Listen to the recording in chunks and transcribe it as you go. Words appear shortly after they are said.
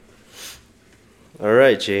All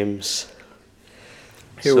right, James.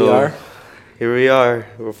 Here we are. Here we are.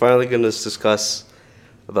 We're finally going to discuss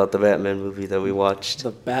about the Batman movie that we watched.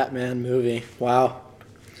 The Batman movie. Wow.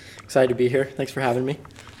 Excited to be here. Thanks for having me.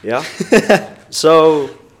 Yeah?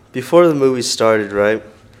 So, before the movie started, right?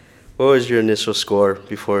 What was your initial score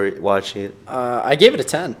before watching it? I gave it a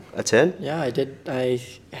 10. A 10? Yeah, I did. I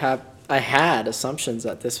had assumptions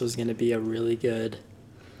that this was going to be a really good,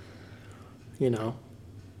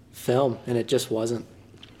 film, and it just wasn't.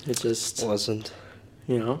 It just Wasn't.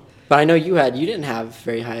 But I know you didn't have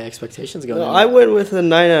very high expectations going No, in. I went with a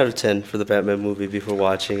 9 out of 10 for the Batman movie before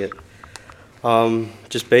watching it.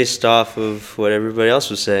 Just based off of what everybody else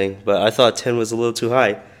was saying. But I thought 10 was a little too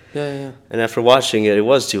high. Yeah. And after watching it, it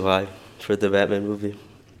was too high for the Batman movie.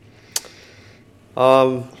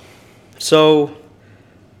 So,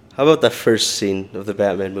 how about that first scene of the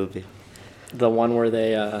Batman movie? The one where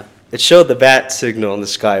they, It showed the bat signal in the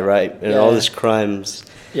sky, right? And all Yeah. these crimes,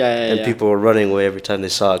 yeah. and people were running away every time they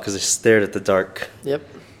saw it because they stared at the dark. Yep.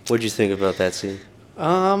 What'd you think about that scene?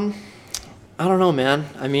 I don't know, man.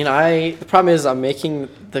 I mean, the problem is I'm making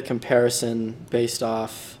the comparison based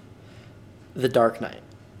off The Dark Knight.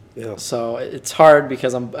 Yeah. So it's hard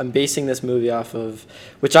because I'm basing this movie off of,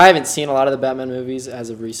 which I haven't seen a lot of the Batman movies as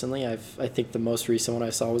of recently. I think the most recent one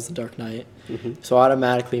I saw was The Dark Knight. Mm-hmm. So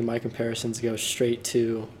automatically my comparisons go straight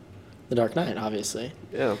to The Dark Knight, obviously.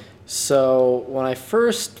 Yeah. So when I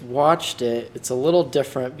first watched it, it's a little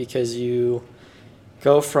different because you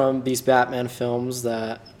go from these Batman films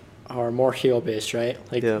that are more hero-based, right?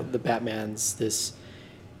 Like Yeah. the Batman's this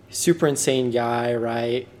super insane guy,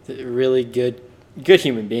 right? Really good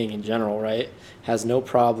human being in general, right? Has no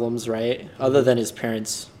problems, right? Other than his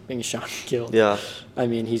parents being shot and killed. Yeah. I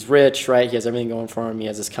mean, he's rich, right? He has everything going for him. He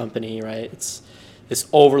has his company, right? It's this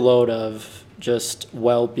overload of just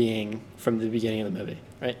well-being from the beginning of the movie,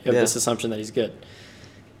 right? You have Yeah. this assumption that he's good.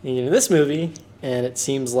 And in this movie, and it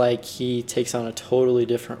seems like he takes on a totally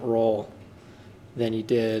different role than he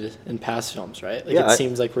did in past films, right? Like Yeah, it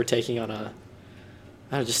seems like we're taking on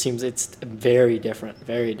it just seems it's very different,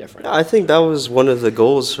 very different. I think that was one of the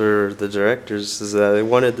goals for the directors, is that they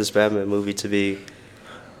wanted this Batman movie to be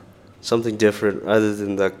something different other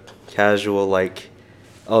than the casual, like,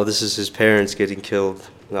 oh, this is his parents getting killed,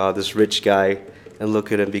 this rich guy, and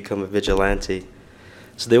look at him become a vigilante.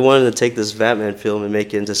 So they wanted to take this Batman film and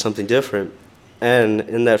make it into something different. And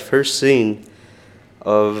in that first scene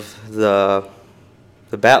of the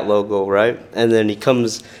Bat logo, right? And then he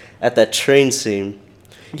comes at that train scene.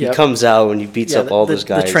 He Yep. comes out and he beats up all those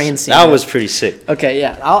guys. The train scene. That was pretty sick. Okay,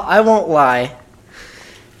 yeah. I won't lie.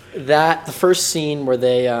 The first scene where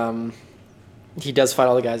he does fight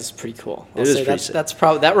all the guys is pretty cool. It is pretty sick.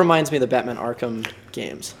 That reminds me of the Batman Arkham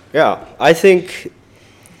games. Yeah, I think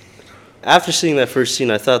after seeing that first scene,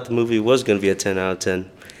 I thought the movie was going to be a 10 out of 10.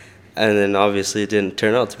 And then obviously it didn't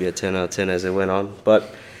turn out to be a 10 out of 10 as it went on.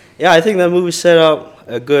 But yeah, I think that movie set up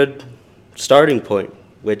a good starting point,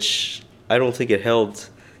 which I don't think it held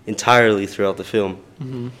entirely throughout the film.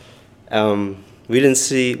 Mm-hmm.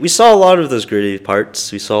 We saw a lot of those gritty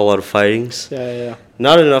parts. We saw a lot of fightings. Yeah.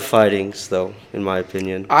 Not enough fightings, though, in my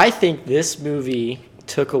opinion. I think this movie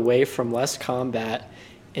took away from less combat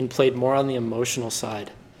and played more on the emotional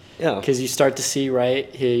side. Yeah. Because you start to see,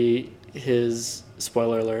 right, his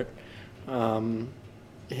spoiler alert,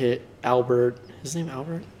 his name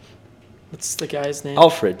Albert? What's the guy's name?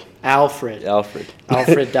 Alfred. Alfred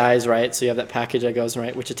Alfred. dies, right? So you have that package that goes,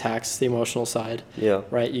 right, which attacks the emotional side. Yeah.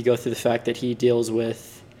 Right? You go through the fact that he's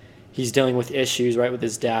dealing with issues, right, with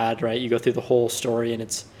his dad, right? You go through the whole story and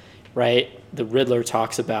it's, right, the Riddler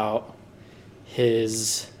talks about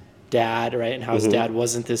his dad, right, and how his dad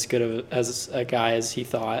wasn't this good as a guy as he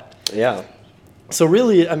thought. Yeah. So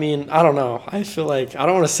really, I mean, I don't know. I feel like I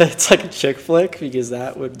don't want to say it's like a chick flick because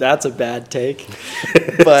that's a bad take.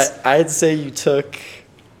 But I'd say you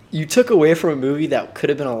took away from a movie that could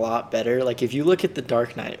have been a lot better. Like if you look at The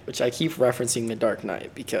Dark Knight, which I keep referencing The Dark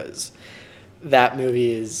Knight because that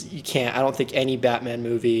movie I don't think any Batman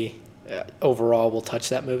movie overall will touch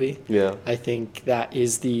that movie. Yeah. I think that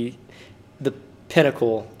is the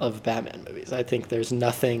pinnacle of Batman movies. I think there's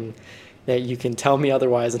nothing that you can tell me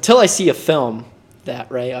otherwise until I see a film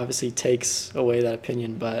that, right, obviously takes away that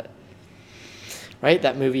opinion. But, right,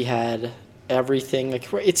 that movie had everything.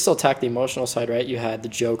 Like, it still attacked the emotional side, right? You had the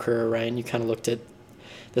Joker, right, and you kind of looked at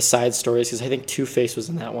the side stories because I think Two-Face was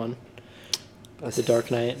in that one. The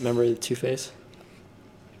Dark Knight. Remember the Two-Face?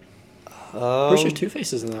 Pretty sure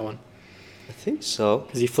Two-Face is in that one. I think so.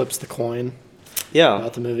 Because he flips the coin. Yeah.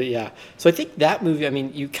 About the movie, yeah. So I think that movie, I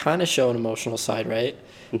mean, you kind of show an emotional side, right?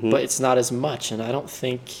 Mm-hmm. But it's not as much. And I don't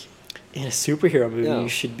think in a superhero movie Yeah. you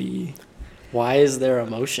should be Why is there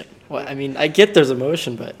emotion? Well, I mean, I get there's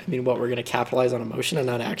emotion, but I mean, what, we're gonna capitalize on emotion and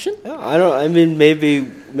not action? Yeah, I mean, maybe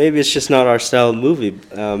it's just not our style of movie.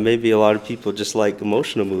 Maybe a lot of people just like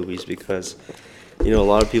emotional movies because, a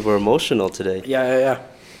lot of people are emotional today. Yeah.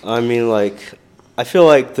 I mean, like, I feel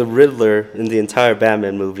like the Riddler in the entire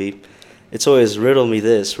Batman movie, it's always riddle me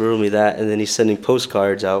this, riddle me that, and then he's sending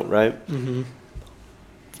postcards out, right? Mm-hmm.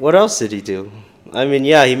 What else did he do? I mean,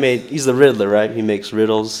 yeah, he's the Riddler, right? He makes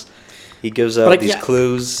riddles. He gives out these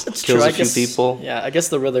clues, kills a few people. Yeah, I guess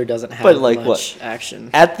the Riddler doesn't have much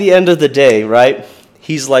action. At the end of the day, right,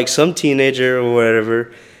 he's like some teenager or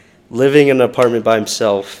whatever, living in an apartment by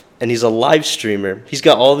himself, and he's a live streamer. He's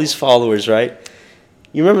got all these followers, right?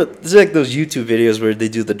 You remember, there's like those YouTube videos where they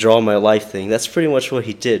do the draw my life thing. That's pretty much what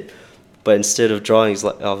he did. But instead of drawing,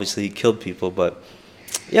 obviously he killed people. But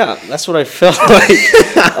yeah, that's what I felt like.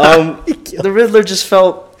 The Riddler just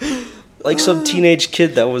felt like some teenage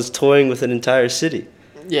kid that was toying with an entire city.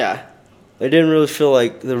 Yeah. I didn't really feel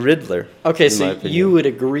like the Riddler. Okay, so you would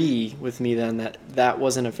agree with me then that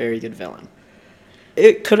wasn't a very good villain.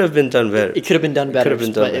 It could have been done better. It could have been done better,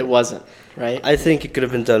 but it wasn't, right? I think it could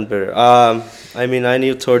have been done better. I mean, I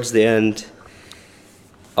knew towards the end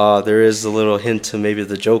there is a little hint to maybe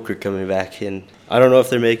the Joker coming back in. I don't know if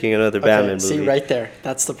they're making another Batman movie. See, right there.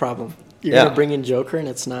 That's the problem. You're going to bring in Joker and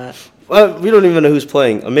it's not... Well, we don't even know who's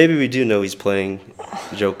playing. Maybe we do know he's playing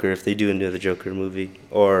Joker if they do another Joker movie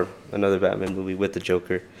or another Batman movie with the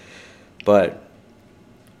Joker. But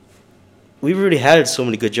we've already had so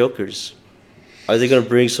many good Jokers. Are they going to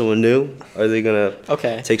bring someone new? Are they going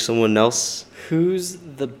to take someone else? Who's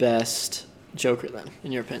the best Joker then,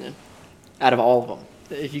 in your opinion? Out of all of them.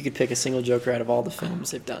 If you could pick a single Joker out of all the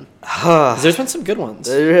films they've done. 'Cause there's been some good ones.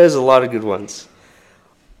 There is a lot of good ones.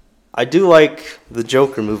 I do like the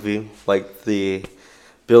Joker movie, like the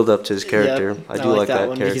build up to his character. Yep, I do like that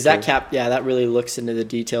one character. because that really looks into the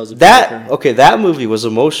details of that. Joker. Okay, that movie was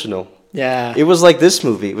emotional. Yeah. It was like this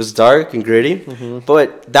movie. It was dark and gritty,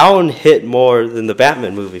 but that one hit more than the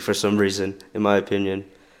Batman movie for some reason, in my opinion.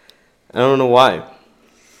 I don't know why.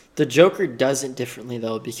 The Joker does it differently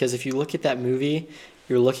though, because if you look at that movie,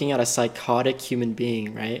 you're looking at a psychotic human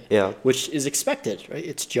being, right? Yeah. Which is expected, right?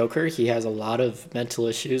 It's Joker. He has a lot of mental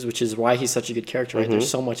issues, which is why he's such a good character, right? There's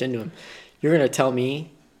so much into him. You're going to tell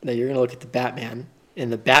me that you're going to look at the Batman,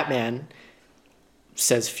 and the Batman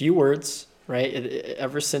says few words, right?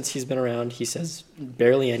 Ever since he's been around, he says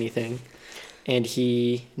barely anything, and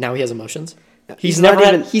now he has emotions. He's never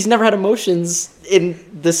had emotions in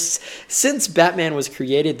this since Batman was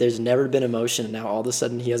created. There's never been emotion, and now all of a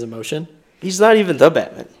sudden he has emotion. He's not even the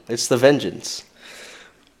Batman. It's the Vengeance.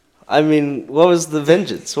 I mean, what was the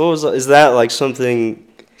Vengeance? Is that like something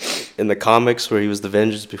in the comics where he was the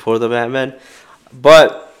Vengeance before the Batman?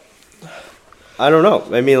 But I don't know.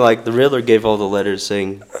 I mean, like the Riddler gave all the letters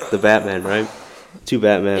saying the Batman, right? To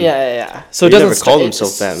Batman. Yeah. So he never called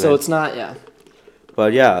himself Batman. So it's not, yeah.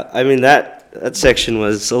 But yeah, I mean that section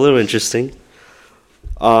was a little interesting.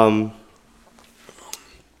 But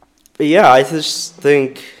yeah, I just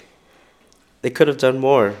think they could have done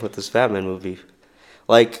more with this Batman movie.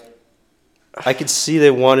 Like, I could see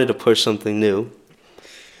they wanted to push something new,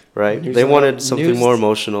 right? They wanted something more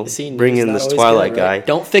emotional. Bring in this Twilight guy.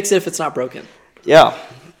 Don't fix it if it's not broken. Yeah.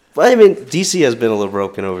 But I mean, DC has been a little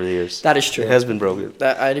broken over the years. That is true. It has been broken.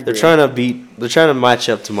 I'd agree. They're trying to match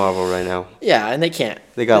up to Marvel right now. Yeah, and they can't.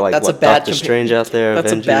 They got like Doctor Strange out there,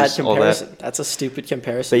 That's Avengers, a bad comparison. All that. That's a stupid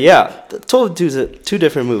comparison. But yeah, totally two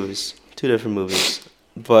different movies.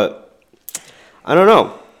 But I don't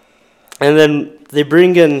know. And then they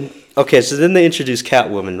bring in... Okay, so then they introduce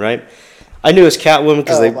Catwoman, right? I knew it was Catwoman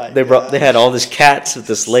because they had all these cats with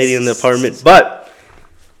this lady in the apartment. But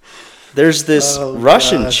there's this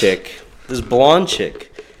Russian chick, this blonde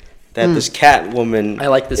chick, that this Catwoman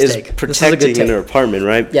is protecting in her apartment,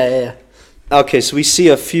 right? Yeah. Okay, so we see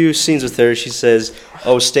a few scenes with her. She says,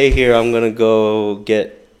 "Oh, stay here. I'm going to go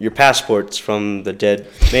get your passports from the dead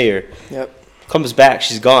mayor." Yep. Comes back.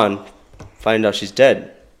 She's gone. Find out she's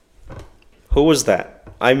dead. Who was that?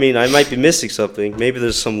 I mean, I might be missing something. Maybe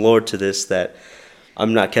there's some lore to this that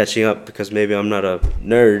I'm not catching up because maybe I'm not a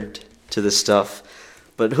nerd to this stuff.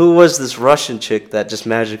 But who was this Russian chick that just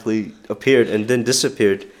magically appeared and then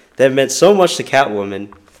disappeared? That meant so much to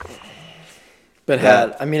Catwoman. But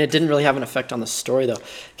it didn't really have an effect on the story, though.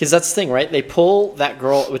 Because that's the thing, right? They pull that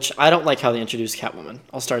girl, which I don't like how they introduced Catwoman.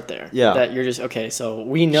 I'll start there. Yeah. That you're just, okay, so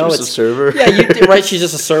we know she's a server. Yeah, right? She's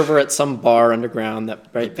just a server at some bar underground,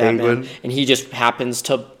 right? Penguin. Batman, and he just happens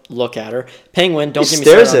to look at her. Penguin, don't he get me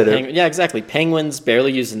stares started at on her. Penguin. Yeah, exactly. Penguin's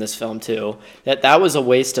barely used in this film, too. That was a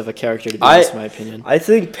waste of a character, to be honest, in my opinion. I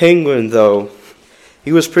think Penguin, though,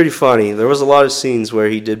 He was pretty funny. There was a lot of scenes where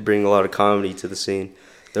he did bring a lot of comedy to the scene.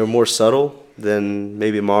 They were more subtle than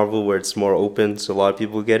maybe Marvel, where it's more open, so a lot of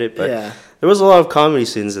people get it. But Yeah. there was a lot of comedy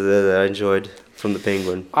scenes there that I enjoyed from the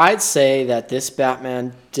Penguin. I'd say that this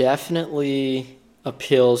Batman definitely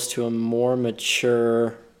appeals to a more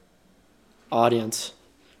mature audience,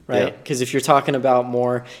 right? Yeah. Because if you're talking about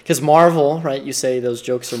more, because Marvel, right? You say those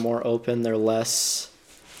jokes are more open, they're less.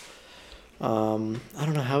 I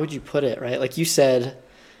don't know, how would you put it, right? Like you said,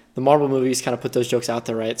 the Marvel movies kind of put those jokes out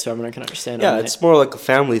there, right? So everyone can understand. Yeah, them, it's more like a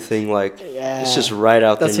family thing. Like Yeah. it's just right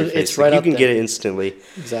out there in That's your what- face. it's Like, right you up can there. get it instantly.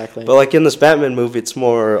 Exactly. But like in this Batman movie, it's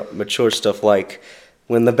more mature stuff. Like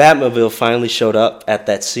when the Batmobile finally showed up at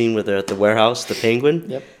that scene where they're at the warehouse, the Penguin,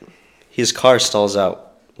 Yep. his car stalls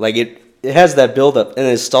out. Like it has that buildup and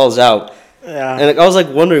it stalls out. Yeah. And I was like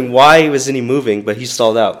wondering why wasn't he moving, but he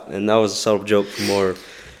stalled out, and that was a subtle joke for more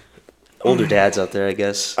older dads out there, I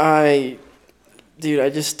guess. Dude,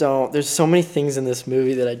 I just don't. There's so many things in this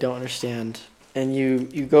movie that I don't understand. And you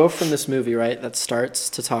go from this movie, right, that starts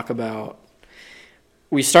to talk about.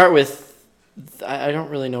 We start with. I don't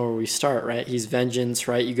really know where we start, right? He's vengeance,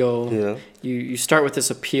 right? You go. Yeah. You start with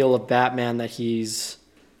this appeal of Batman that he's,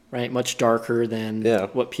 right, much darker than Yeah.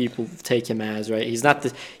 what people take him as, right? He's not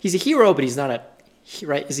the. He's a hero, but he's not a.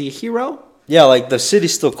 Right? Is he a hero? Yeah, like the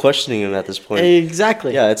city's still questioning him at this point.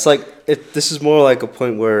 Exactly. Yeah, it's like this is more like a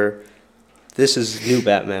point where this is new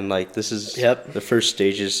Batman. Like this is Yep. the first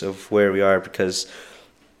stages of where we are, because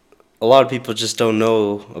a lot of people just don't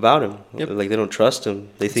know about him. Yep. Like they don't trust him.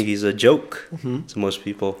 They think he's a joke to most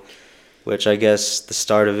people, which I guess the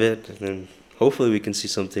start of it, and then hopefully we can see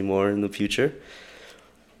something more in the future.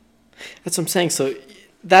 That's what I'm saying. So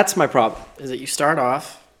that's my problem, is that you start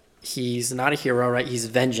off, he's not a hero, right? He's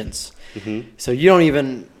vengeance. So you don't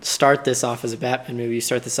even start this off as a Batman movie. You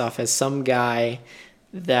start this off as some guy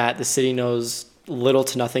that the city knows little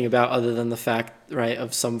to nothing about, other than the fact, right,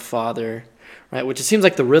 of some father, right? Which it seems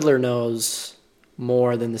like the Riddler knows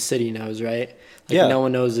more than the city knows, right? Like Yeah. no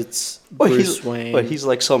one knows it's Bruce Wayne. But he's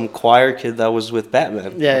like some choir kid that was with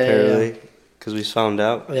Batman. Yeah, yeah, apparently, because we found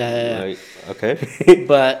out. Yeah. Like, okay.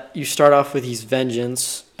 But you start off with he's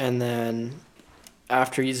vengeance, and then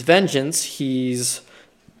after he's vengeance, he's,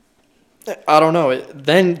 I don't know.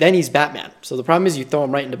 Then he's Batman. So the problem is you throw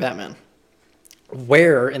him right into Batman.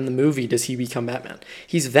 Where in the movie does he become Batman?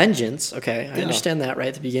 He's vengeance. Okay, I Yeah. understand that, right?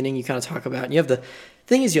 At the beginning, you kind of talk about, and you have the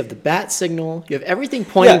thing is, you have the bat signal. You have everything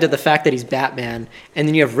pointing to the fact that he's Batman, and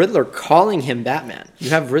then you have Riddler calling him Batman. You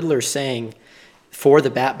have Riddler saying for the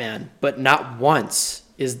Batman, but not once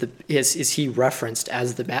is he referenced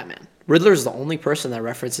as the Batman. Riddler's the only person that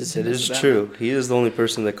references him It as is the Batman. true. He is the only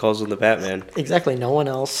person that calls him the Batman. Exactly. No one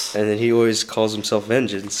else. And then he always calls himself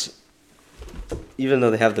Vengeance. Even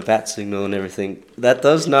though they have the bat signal and everything. That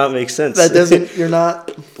does not make sense. That doesn't. You're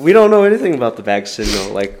not. We don't know anything about the bat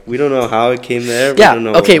signal. Like, we don't know how it came there. We Yeah. don't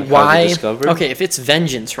know Okay. how they Why? discovered. Okay. If it's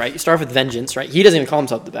vengeance, right? You start with vengeance, right? He doesn't even call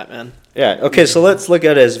himself the Batman. Yeah, okay, so let's look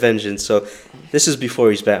at it as Vengeance. So this is before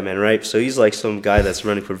he's Batman, right? So he's like some guy that's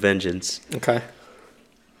running for vengeance. Okay.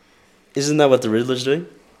 Isn't that what the Riddler's doing?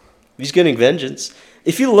 He's getting vengeance.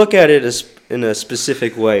 If you look at it as in a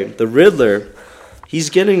specific way, the Riddler, he's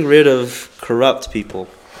getting rid of corrupt people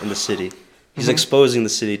in the city. He's exposing the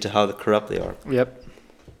city to how corrupt they are. Yep.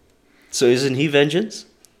 So isn't he vengeance?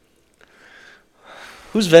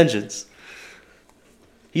 Who's vengeance?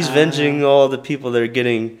 He's venging all the people that are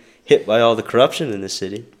getting hit by all the corruption in the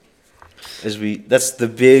city. That's the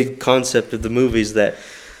big concept of the movies, that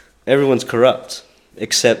everyone's corrupt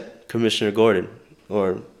except Commissioner Gordon,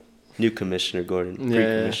 or new Commissioner Gordon,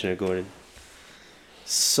 pre-Commissioner Gordon.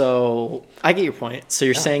 So I get your point. So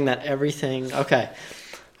you're saying that everything. Okay.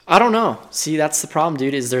 I don't know. See, that's the problem,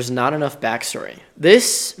 dude. Is there's not enough backstory.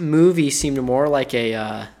 This movie seemed more like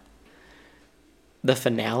the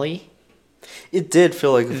finale It did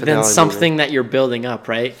feel like a finale than something that you're building up,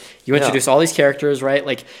 right? You introduce all these characters, right?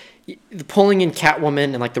 Like pulling in Catwoman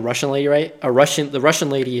and like the Russian lady, right? The Russian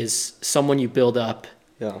lady is someone you build up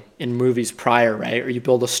Yeah. in movies prior, right? Or you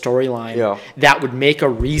build a storyline Yeah. that would make a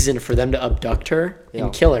reason for them to abduct her and Yeah.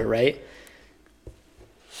 kill her, right?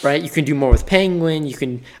 Right? You can do more with Penguin. You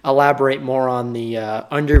can elaborate more on the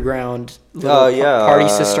underground little party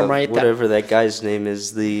system, right? Whatever that guy's name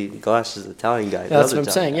is, the glasses Italian guy. the That's other what I'm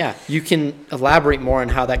Italian saying. guy. Yeah, you can elaborate more on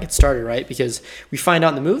how that gets started, right? Because we find out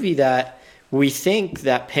in the movie that we think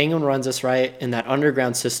that Penguin runs us, right, and that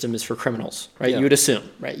underground system is for criminals, right? Yeah. You would assume,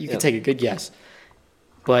 right? You could take a good guess,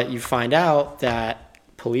 but you find out that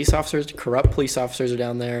police officers, corrupt police officers, are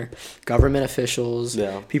down there. Government officials,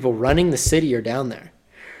 Yeah. people running the city are down there,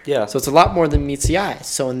 Yeah. So it's a lot more than meets the eye.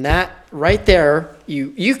 So in that right there,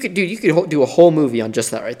 you could do a whole movie on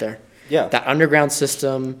just that right there. Yeah. That underground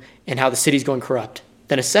system and how the city's going corrupt.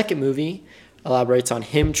 Then a second movie elaborates on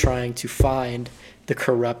him trying to find the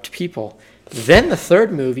corrupt people. Then the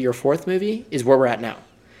third movie or fourth movie is where we're at now.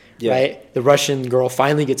 Yeah. Right? The Russian girl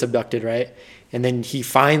finally gets abducted, right? And then he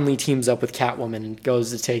finally teams up with Catwoman and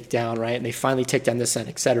goes to take down, right? And they finally take down this end,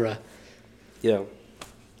 etc. Yeah.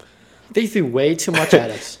 They threw way too much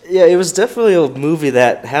at us. Yeah, it was definitely a movie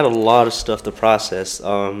that had a lot of stuff to process.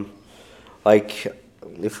 Like,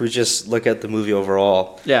 if we just look at the movie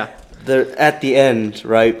overall, Yeah. at the end,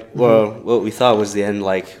 right? Well, what we thought was the end.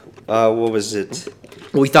 Like, what was it?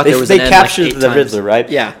 Well, we thought They, there was they an end, like, captured 8 the times. Riddler, right?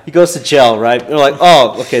 Yeah. He goes to jail, right? They're like,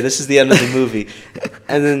 oh, okay, this is the end of the movie.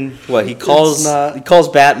 And then what? He calls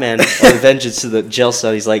Batman or Vengeance to the jail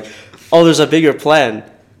cell. He's like, oh, there's a bigger plan.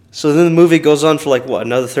 So then the movie goes on for like what,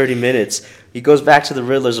 another 30 minutes. He goes back to the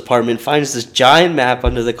Riddler's apartment, finds this giant map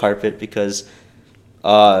under the carpet because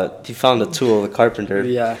he found a tool, the carpenter.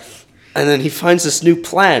 Yeah. And then he finds this new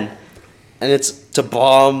plan, and it's to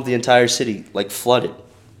bomb the entire city, like flood it.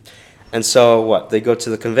 And so what? They go to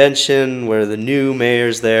the convention where the new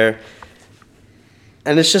mayor's there.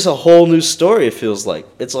 And it's just a whole new story, it feels like.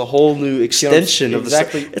 It's a whole new extension of the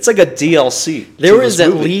exactly. It's like a DLC. There to was this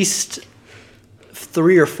at movie. least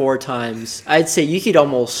 3 or 4 times. I'd say you could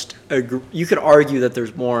almost you could argue that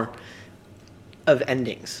there's more of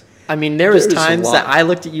endings. I mean, there was There's a times lot. that I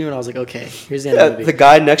looked at you and I was like, okay, here's the end Yeah, of the movie. the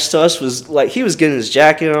guy next to us was like, he was getting his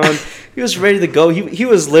jacket on. He was ready to go. He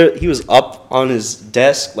was up on his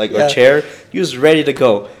desk, like, Yeah. or chair. He was ready to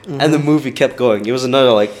go. And the movie kept going. It was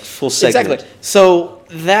another, like, full segment. Exactly. So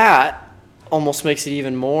that almost makes it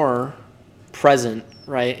even more present,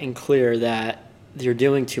 right, and clear that you're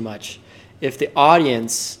doing too much. If the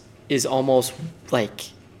audience is almost like,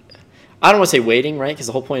 I don't want to say waiting, right, because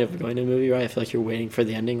the whole point of going to a movie, right, I feel like you're waiting for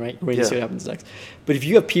the ending, right? You're waiting to see Yeah. what happens next. But if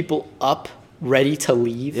you have people up, ready to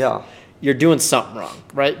leave, Yeah. you're doing something wrong,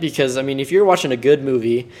 right? Because, I mean, if you're watching a good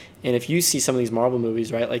movie, and if you see some of these Marvel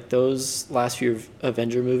movies, right, like those last few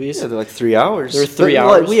Avenger movies, Yeah, they're like 3 hours. They're 3 But,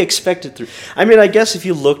 hours. Like, we expected 3. I mean, I guess if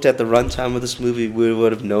you looked at the runtime of this movie, we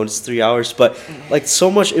would have known it's 3 hours. But like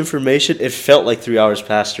so much information, it felt like 3 hours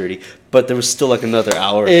passed already. But there was still like another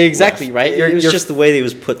hour. Exactly, left. right? It was You're- just the way it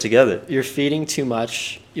was put together. you're feeding too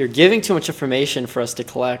much, you're giving too much information for us to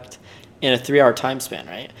collect in a 3-hour time span,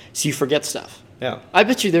 right? So you forget stuff. Yeah. I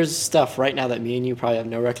bet you there's stuff right now that me and you probably have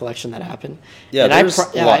no recollection that happened. Yeah, and there's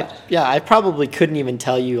a lot. I probably couldn't even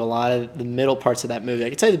tell you a lot of the middle parts of that movie. I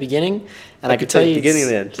could tell you the beginning, and I could tell you the beginning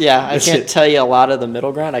and the end. Yeah, I That's can't it. tell you a lot of the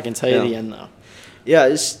middle ground. I can tell you Yeah. the end though.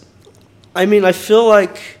 Yeah, I mean, I feel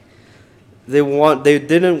like they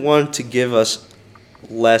didn't want to give us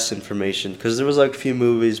less information because there was like a few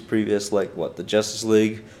movies previous, like what, the Justice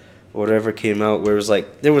League or whatever came out, where it was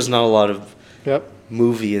like there was not a lot of Yep.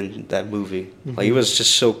 movie in that movie. Like it was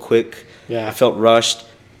just so quick. Yeah. I felt rushed.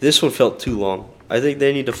 This one felt too long. I think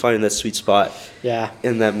they need to find that sweet spot Yeah.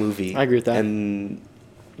 in that movie. I agree with that. And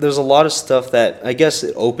there's a lot of stuff that I guess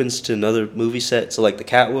it opens to another movie set. So like the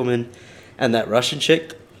Catwoman and that Russian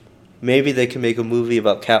chick. Maybe they can make a movie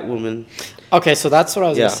about Catwoman. Okay, so that's what I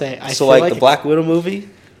was Yeah. gonna say. I So feel like the Black Widow movie,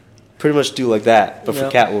 pretty much do like that, but for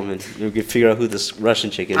Yep. Catwoman, you can figure out who this Russian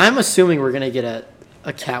chick is. I'm assuming we're gonna get a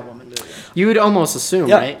Catwoman movie. You would almost assume,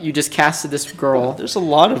 Yeah. right? You just casted this girl. There's a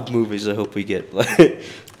lot of movies I hope we get.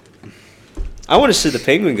 I want to see the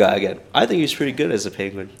Penguin guy again. I think he's pretty good as a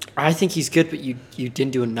Penguin. I think he's good, but you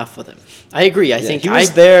didn't do enough with him. I agree. I think he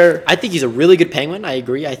was there. I think he's a really good Penguin. I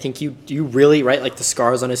agree. I think you really, right, like the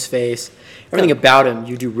scars on his face, everything about him,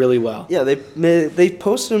 you do really well. Yeah, they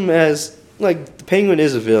posted him as like the Penguin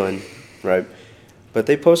is a villain, right? But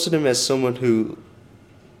they posted him as someone who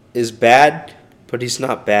is bad, but he's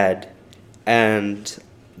not bad, and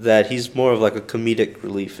that he's more of like a comedic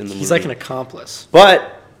relief in the movie. He's like an accomplice.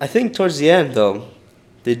 But I think towards the end, though,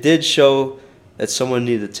 they did show that someone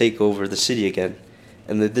needed to take over the city again,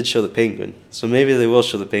 and they did show the Penguin. So maybe they will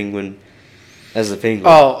show the Penguin as the Penguin.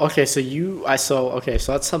 Oh, okay. So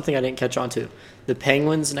so that's something I didn't catch on to. The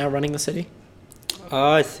Penguin's now running the city.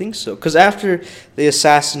 I think so. Because after they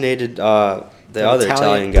assassinated the other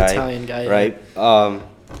Italian guy, right?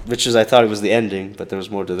 Which is, I thought it was the ending, but there was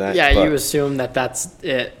more to that. Yeah, but you assume that that's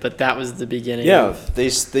it, but that was the beginning. yeah, of-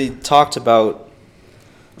 they talked about.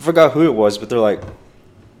 I forgot who it was, but they're like,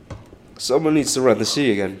 someone needs to run the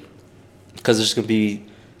city again, because there's gonna be.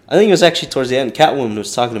 I think it was actually towards the end. Catwoman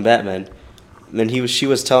was talking to Batman, and she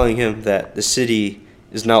was telling him that the city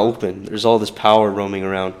is now open. There's all this power roaming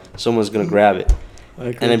around. Someone's gonna grab it, I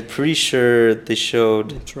agree. and I'm pretty sure they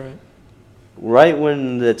showed That's right. right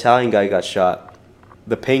when the Italian guy got shot.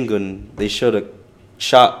 the Penguin, they showed a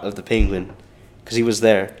shot of the Penguin because he was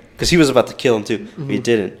there. Because he was about to kill him too. But he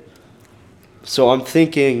didn't. So I'm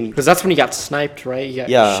thinking, Because that's when he got sniped, right? He got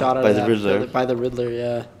Yeah, shot out by of the that, Riddler. By the Riddler,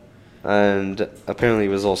 yeah. and apparently it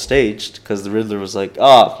was all staged because the Riddler was like,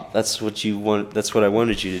 "Ah, that's what you want. That's what I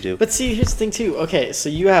wanted you to do." But see, here's the thing too. Okay, so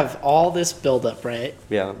you have all this buildup, right?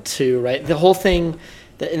 Yeah. Right, the whole thing.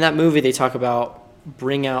 In that movie, they talk about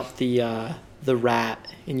bring out the rat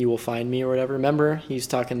and you will find me or whatever. Remember, he's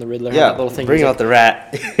talking the Riddler. had Yeah. that little thing. Bring He's out the rat.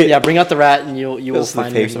 like, yeah, bring out the rat and you will Goes to the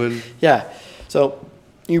find me. Or something. Penguin. Yeah. So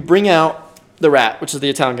you bring out the rat, which is the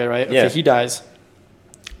Italian guy, right? Okay, Yeah. he dies.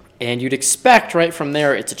 And you'd expect, right, from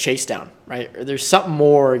there, it's a chase down, right? Or there's something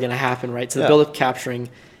more going to happen, right? So the Yeah. build-up capturing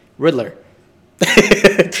Riddler.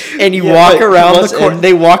 And you Yeah, walk but around once the corner. in-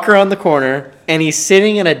 They walk around the corner, and he's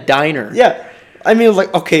sitting in a diner. Yeah. I mean,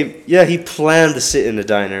 like, okay, yeah, he planned to sit in a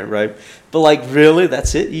diner, right? But like, really,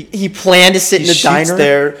 that's it. He planned to sit He in a shoots diner.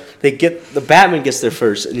 there. The Batman gets there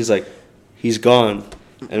first, and he's like, he's gone,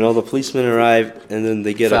 and all the policemen arrive, and then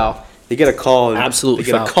they get Foul. a call. And Absolutely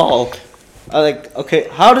they get foul. a call. I like, okay,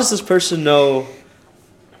 how does this person know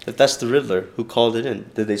that that's the Riddler who called it in?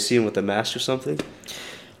 Did they see him with a mask or something?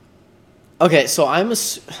 Okay, so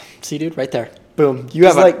see, dude, right there. Boom. You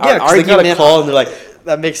have It's like, an yeah, 'cause they got a argument. call, and they're like,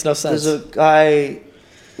 That makes no sense. there's a guy.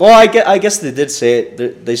 Well, I guess they did say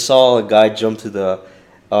it. They saw a guy jump to the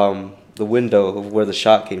window of where the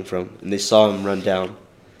shot came from, and they saw him run down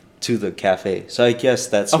to the cafe. So I guess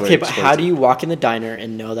that's where Okay, it but explains how it. do you walk in the diner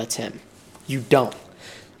and know that's him? You don't.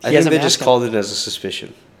 I He has think a they just mask on. called it as a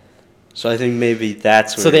suspicion. So I think maybe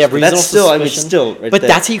that's where So it they is. have But reasonable that's still, suspicion. I mean, still, right but there.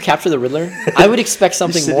 that's how you capture the Riddler. I would expect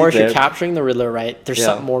something sitting more if you're there. capturing the Riddler, right? There's Yeah.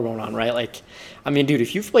 something more going on, right? Like, I mean, dude,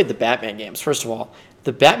 if you've played the Batman games, first of all,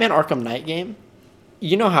 the Batman Arkham Knight game,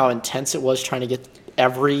 you know how intense it was trying to get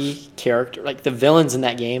every character, like the villains in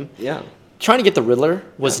that game. Yeah. Trying to get the Riddler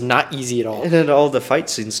was not easy at all. And then all the fight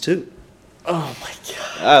scenes, too. Oh my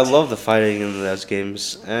god. I love the fighting in those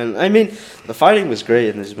games. And, I mean, the fighting was great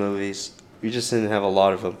in these movies. We just didn't have a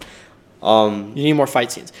lot of them. You need more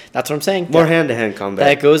fight scenes. That's what I'm saying. More That- hand-to-hand combat.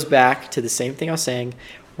 That goes back to the same thing I was saying.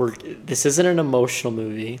 This isn't an emotional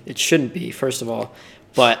movie. It shouldn't be, first of all.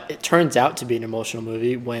 But it turns out to be an emotional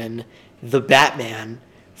movie when the Batman,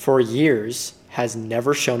 for years, has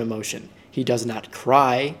never shown emotion. He does not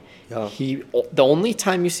cry. Yeah. The only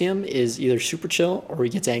time you see him is either super chill or he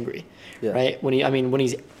gets angry. Yeah. Right? When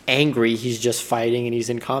he's angry, he's just fighting and he's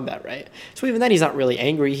in combat, right? So even then he's not really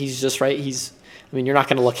angry. He's just right. You're not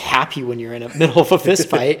going to look happy when you're in the middle of a fist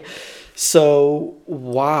fight. So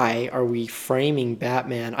why are we framing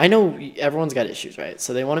Batman? I know everyone's got issues, right?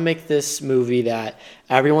 So they want to make this movie that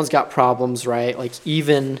everyone's got problems, right? Like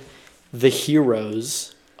even the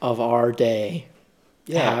heroes of our day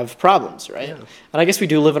have problems, right? Yeah. And I guess we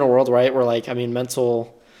do live in a world, right, where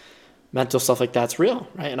mental stuff like that's real,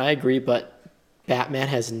 right? And I agree, but Batman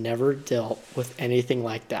has never dealt with anything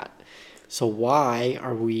like that. So why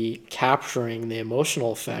are we capturing the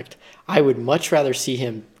emotional effect? I would much rather see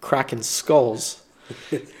him cracking skulls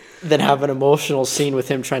than have an emotional scene with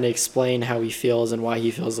him trying to explain how he feels and why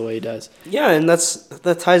he feels the way he does. Yeah, and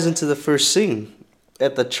that ties into the first scene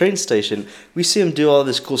at the train station. We see him do all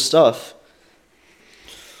this cool stuff.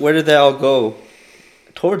 Where did they all go?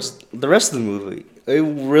 Towards the rest of the movie. It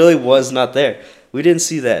really was not there. We didn't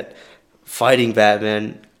see that fighting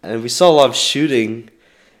Batman, and we saw a lot of shooting,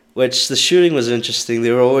 which the shooting was interesting.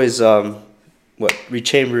 They were always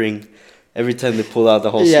rechambering every time they pulled out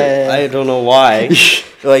the holster. Yeah. I don't know why.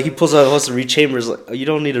 Like, he pulls out the holster, rechambers. Like, you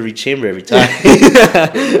don't need a rechamber every time.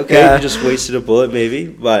 Okay, Yeah. you just wasted a bullet maybe,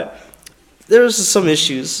 but there was some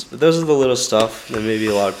issues. But those are the little stuff that maybe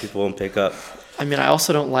a lot of people won't pick up. I mean, I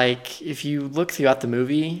also don't like, if you look throughout the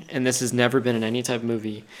movie, and this has never been in any type of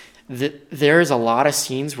movie, there's a lot of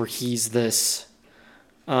scenes where he's this.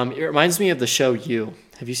 It reminds me of the show You.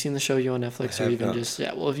 Have you seen the show You on Netflix? I Or have even not. just,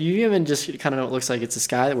 yeah, well, if you even just kind of know what it looks like, it's this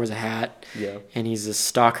guy that wears a hat. Yeah. And he's a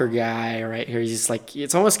stalker guy, right? Here, he's like,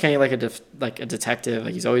 it's almost kind of like a detective.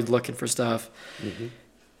 Like, he's always looking for stuff. Mm-hmm.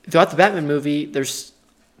 Throughout the Batman movie, there's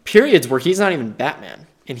periods where he's not even Batman.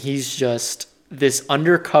 And he's just this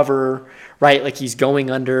undercover, right? Like, he's going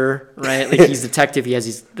under, right? Like, he's detective. He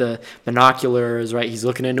has the binoculars, right? He's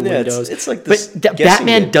looking into windows. It's like this. But guessing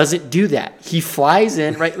Batman game. doesn't do that. He flies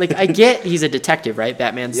in, right? Like, I get he's a detective, right?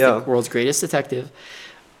 Batman's Yeah. the world's greatest detective.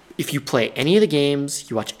 If you play any of the games,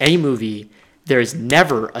 you watch any movie, there is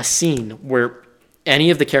never a scene where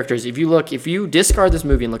any of the characters, if you discard this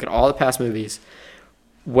movie and look at all the past movies,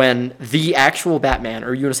 when the actual Batman,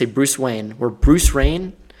 or you want to say Bruce Wayne, where Bruce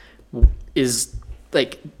Wayne is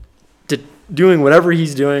like doing whatever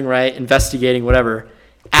he's doing, right? Investigating, whatever,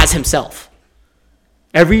 as himself.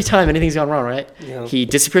 Every time anything's gone wrong, right? Yeah. He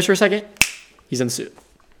disappears for a second. He's in the suit,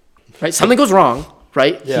 right? Something goes wrong,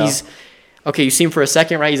 right? Yeah. He's okay. You see him for a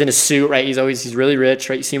second, right? He's in a suit, right? He's really rich,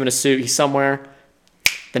 right? You see him in a suit. He's somewhere.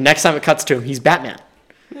 The next time it cuts to him, he's Batman.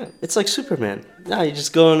 Yeah, it's like Superman. Now you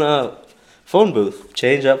just go in a phone booth,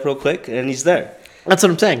 change up real quick, and he's there. That's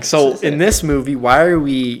what I'm saying. So in this movie, why are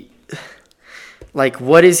we like?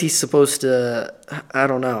 What is he supposed to? I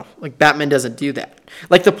don't know. Like Batman doesn't do that.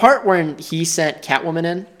 Like the part when he sent Catwoman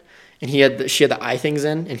in, and she had the eye things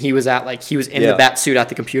in, and he was in the bat suit at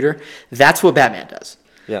the computer. That's what Batman does.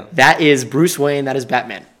 Yeah. That is Bruce Wayne. That is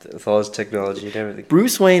Batman. With all his technology and everything.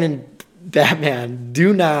 Bruce Wayne and Batman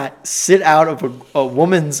do not sit out of a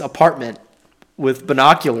woman's apartment with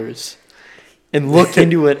binoculars and look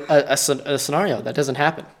into a scenario. That doesn't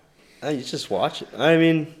happen. You just watch it. I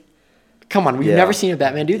mean, come on, we've never seen a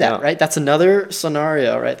Batman do that, No. right? That's another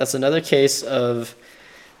scenario, right? That's another case of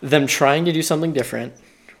them trying to do something different,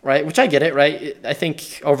 right? Which I get it, right? I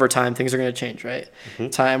think over time things are going to change, right?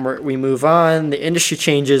 Time where we move on, the industry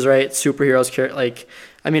changes, right? Superheroes care, like.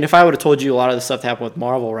 I mean, if I would have told you a lot of the stuff that happened with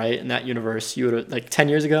Marvel, right, in that universe, you would have, like, 10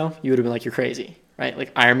 years ago, you would have been like, you're crazy, right?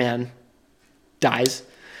 Like, Iron Man dies.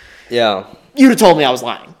 yeah. You'd have told me I was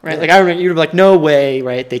lying, right? Like, Iron Man, you'd have been like, no way,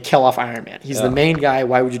 right? They kill off Iron Man. He's the main guy.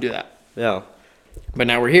 Why would you do that? Yeah. But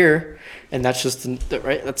now we're here, and that's just,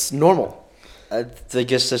 right? That's normal. I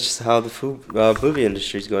guess that's just how the movie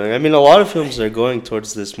industry is going. I mean, a lot of films are going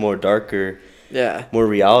towards this more darker, more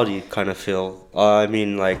reality kind of feel. I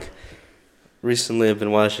mean, like, recently I've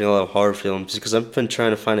been watching a lot of horror films because I've been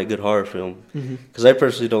trying to find a good horror film. Because I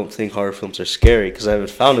personally don't think horror films are scary because I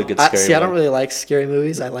haven't found a good scary See, I one. don't really like scary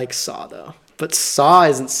movies. I like Saw, though. But Saw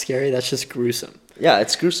isn't scary. That's just gruesome. Yeah,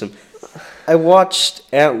 it's gruesome. I watched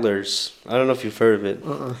Antlers. I don't know if you've heard of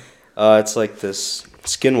it. It's like this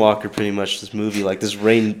Skinwalker, pretty much, this movie. Like this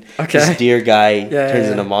this deer guy turns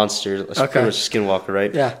into a monster. It's pretty much Skinwalker,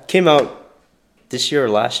 right? Yeah. Came out this year or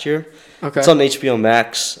last year. Okay. It's on HBO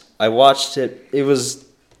Max. I watched it. It was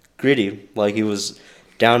gritty. Like, it was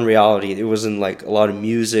down reality. It wasn't, like, a lot of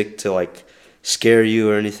music to, like, scare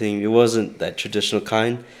you or anything. It wasn't that traditional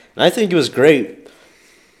kind. And I think it was great.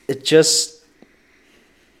 It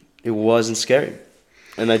wasn't scary.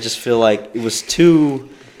 And I just feel like it was too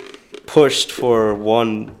pushed for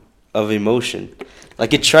one of emotion.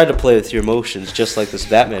 Like, it tried to play with your emotions, just like this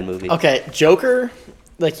Batman movie. Okay, Joker,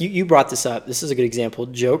 like you brought this up. This is a good example.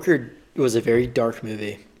 Joker was a very dark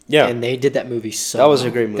movie. Yeah. And they did that movie so That was a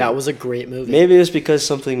well. great movie. That was a great movie. Maybe it's because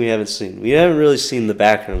something we haven't seen. We haven't really seen the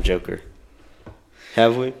background of Joker.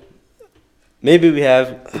 Have we? Maybe we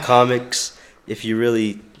have the comics. If you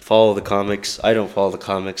really follow the comics. I don't follow the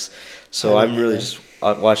comics. So I'm really just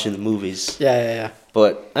watching the movies. Yeah.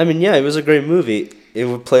 But, I mean, yeah, it was a great movie. It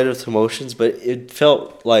would play with emotions, but it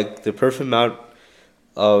felt like the perfect amount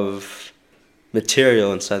of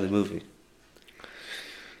material inside the movie.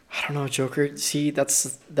 I don't know, Joker. See, that's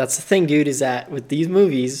the thing, dude, is that with these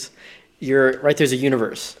movies, you're right, there's a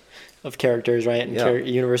universe of characters, right? And a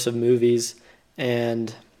universe of movies,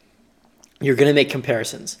 and you're going to make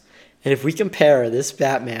comparisons. And if we compare this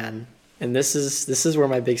Batman, and this is where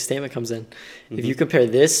my big statement comes in. Mm-hmm. If you compare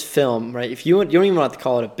this film, right, if you don't even want to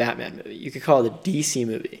call it a Batman movie, you could call it a DC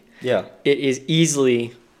movie. Yeah. It is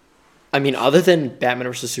easily, I mean, other than Batman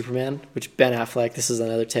vs. Superman, which Ben Affleck, this is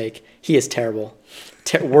another take, he is terrible.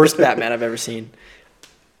 Worst Batman I've ever seen.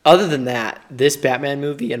 Other than that, this Batman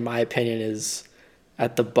movie, in my opinion, is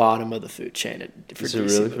at the bottom of the food chain for is DC.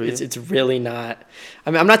 It really for you? It's really not.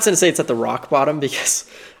 I mean, I'm not going to say it's at the rock bottom because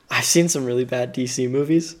I've seen some really bad DC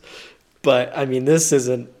movies. But, I mean, this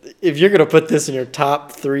isn't... If you're going to put this in your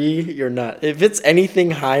top 3, you're not. If it's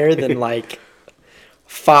anything higher than, like,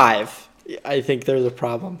 5, I think there's a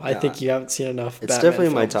problem. I think you haven't seen enough It's Batman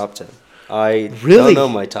definitely my films. top 10. I Really? don't know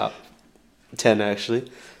my top 10, actually. You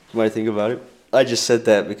might think about it. I just said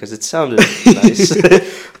that because it sounded nice.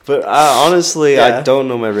 But honestly, I don't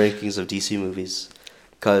know my rankings of DC movies.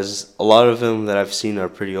 Because a lot of them that I've seen are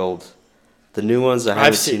pretty old. The new ones I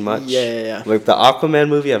haven't seen much. Yeah. Like the Aquaman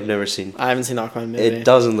movie, I've never seen. I haven't seen the Aquaman movie. It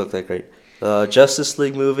doesn't look that great. The Justice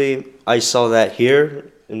League movie, I saw that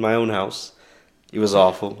here in my own house. It was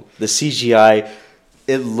awful. The CGI,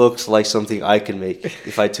 it looks like something I could make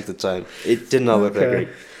if I took the time. It did not look that great.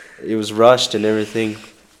 It was rushed and everything.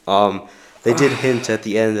 They did hint at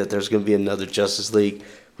the end that there's going to be another Justice League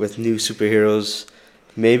with new superheroes.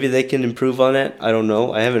 Maybe they can improve on it. I don't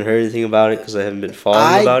know. I haven't heard anything about it because I haven't been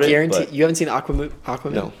following about it. I guarantee you haven't seen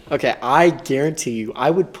Aquaman? No. Okay, I guarantee you,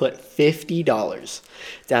 I would put $50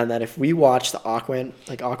 down that if we watch the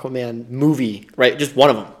Aquaman movie, right, just one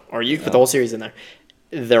of them, or you could put the whole series in there,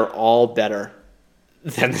 they're all better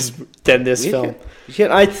than this You film. can- you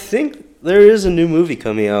can. I think there is a new movie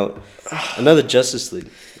coming out, another Justice League.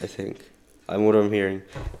 I think. What I'm hearing.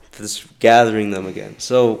 That's gathering them again.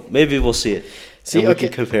 So maybe we'll see it. And we can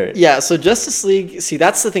compare it. Yeah, so Justice League, see,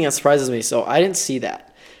 that's the thing that surprises me. So I didn't see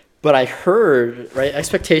that. But I heard, right,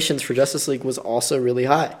 expectations for Justice League was also really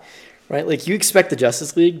high. Right? Like, you expect the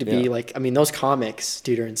Justice League to be like, I mean, those comics,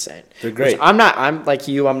 dude, are insane. They're great. I'm like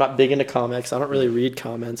you, I'm not big into comics. I don't really read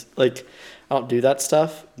comments. Like, I don't do that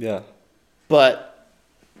stuff. Yeah. But,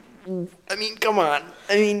 I mean, come on.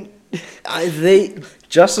 I mean,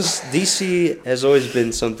 DC has always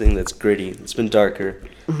been something that's gritty. It's been darker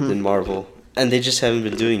than Marvel, and they just haven't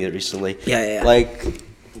been doing it recently. Yeah. Like,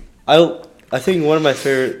 I think one of my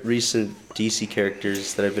favorite recent DC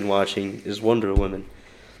characters that I've been watching is Wonder Woman.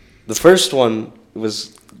 The first one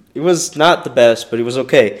was not the best, but it was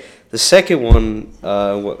okay. The second one,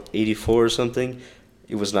 84 or something,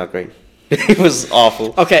 it was not great. It was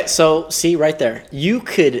awful. okay, so see right there. You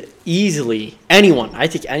could easily, I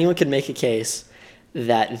think anyone could make a case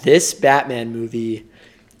that this Batman movie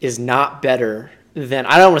is not better than,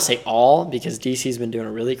 I don't want to say all, because DC's been doing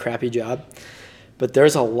a really crappy job, but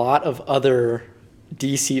there's a lot of other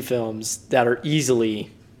DC films that are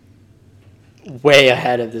easily way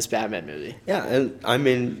ahead of this Batman movie. Yeah, and I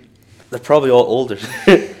mean, they're probably all older.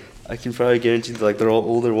 I can probably guarantee they're all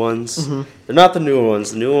older ones. They're not the newer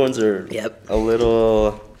ones. The newer ones are a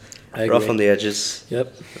little rough on the edges.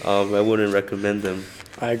 Yep. I wouldn't recommend them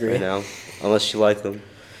I agree. right now, unless you like them.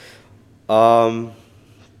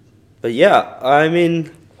 But yeah, I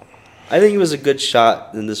mean, I think it was a good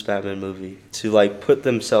shot in this Batman movie to like put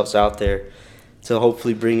themselves out there to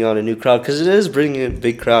hopefully bring on a new crowd, because it is bringing in a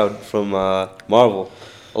big crowd from Marvel.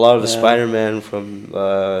 A lot of the Spider-Man from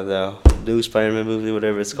the new Spider-Man movie,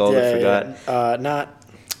 whatever it's called, I forgot. Not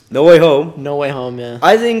No Way Home. No Way Home, yeah.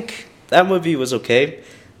 I think that movie was okay.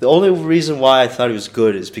 The only reason why I thought it was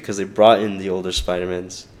good is because they brought in the older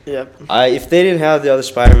Spider-Mans. Yep. If they didn't have the other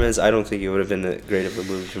Spider-Mans, I don't think it would have been that great of a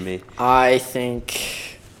movie for me. I think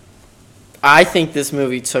this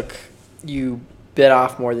movie you bit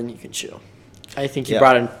off more than you can chew. I think you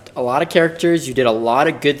brought in a lot of characters. You did a lot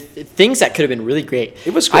of good things that could have been really great.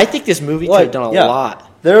 It was great. I think this movie could have done a lot.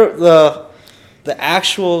 The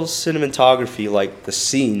actual cinematography, like the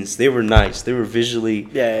scenes, they were nice. They were visually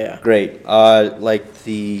great. Like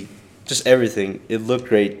just everything. It looked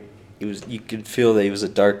great. You could feel that it was a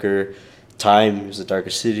darker time. It was a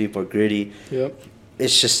darker city, more gritty. Yep.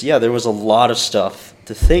 It's just there was a lot of stuff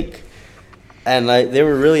to think, and they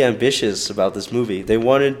were really ambitious about this movie. They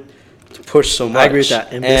wanted to push so much. I agree with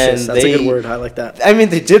that. Ambitious. That's a good word. I like that. I mean,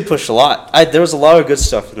 they did push a lot. There was a lot of good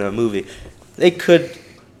stuff in that movie. They could,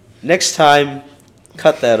 next time,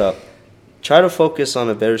 cut that up. Try to focus on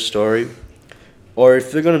a better story. Or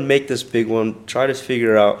if they're going to make this big one, try to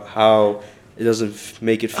figure out how it doesn't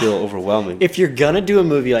make it feel overwhelming. If you're going to do a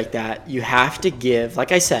movie like that, you have to give,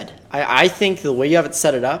 like I said, I think the way you have it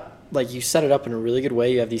set it up, like you set it up in a really good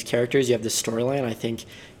way. You have these characters, you have this storyline. I think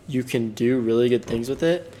you can do really good things with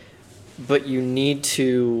it. But you need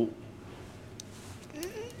to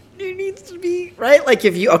be, right? Like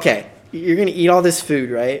if you're going to eat all this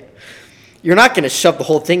food, right? You're not going to shove the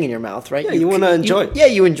whole thing in your mouth, right? Yeah, you want to enjoy it. Yeah,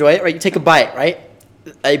 you enjoy it, right? You take a bite, right?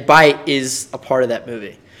 A bite is a part of that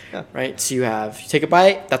movie, right? So you take a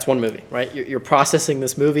bite, that's one movie, right? You're processing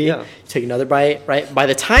this movie. Yeah. You take another bite, right? By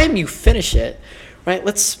the time you finish it, right?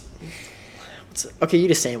 You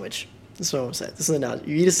eat a sandwich. That's what I'm saying. This is an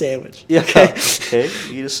analogy. You eat a sandwich. Yeah. Okay. Okay.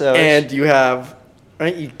 You eat a sandwich. And you have,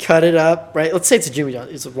 right? You cut it up, right? Let's say it's a Jimmy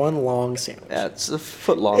John's. It's one long sandwich. Yeah, it's a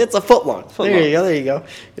foot long. It's a foot long. Foot long. You go. There you go.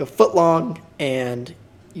 A foot long, and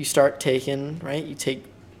you start taking, right? You take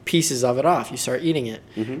pieces of it off. You start eating it,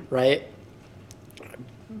 right?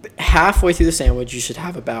 Halfway through the sandwich, you should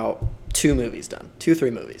have about 3 movies,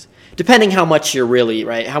 depending how much you're really,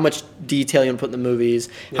 right, how much detail you want to put in the movies,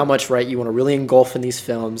 how much, right, you want to really engulf in these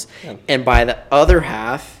films. And by the other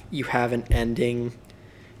half, you have an ending,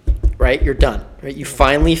 right? You're done, right? You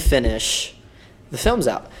finally finish the films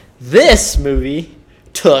out. This movie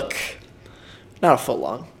took not a foot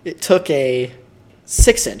long. It took a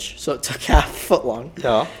 6-inch, so it took half a foot long.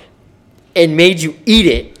 Yeah. And made you eat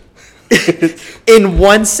it in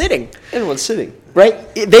one sitting. In one sitting.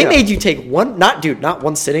 Right? They made you take not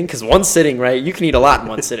one sitting, because one sitting, right, you can eat a lot in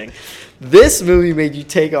one sitting. This movie made you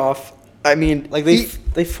take off, I mean... Like,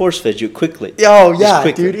 they force-fed you quickly. Oh, yeah,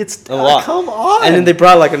 dude, it's... a lot. Come on! And then they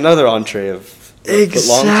brought, like, another entree of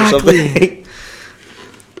footlongs or something.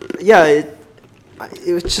 Yeah,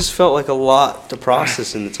 it just felt like a lot to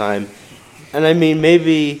process in the time. And, I mean,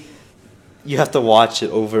 maybe you have to watch it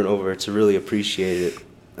over and over to really appreciate it.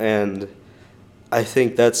 And I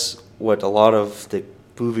think that's what a lot of the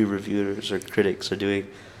movie reviewers or critics are doing.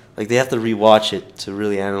 Like they have to rewatch it to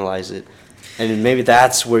really analyze it, and maybe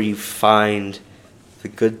that's where you find the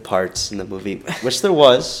good parts in the movie, which there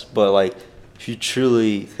was. But like, if you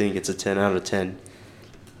truly think it's a 10 out of 10,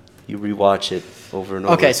 you rewatch it over and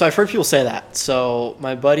over. Okay, so I've heard people say that. So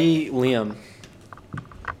my buddy Liam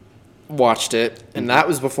watched it, and that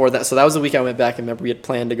was before that. So that was the week I went back, and remember we had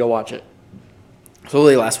planned to go watch it. So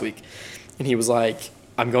late last week, and he was like,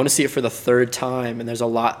 "I'm going to see it for the third time, and there's a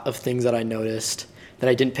lot of things that I noticed that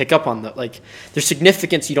I didn't pick up on. Like, there's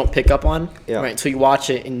significance you don't pick up on, right? So you watch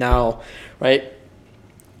it, and now, right,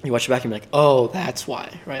 you watch it back and be like, oh, that's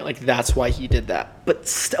why, right? Like, that's why he did that.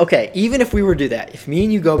 But, okay, even if we were to do that, if me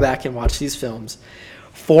and you go back and watch these films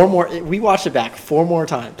we watch it back 4 more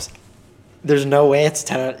times, there's no way it's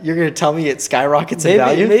 10. You're going to tell me it skyrockets in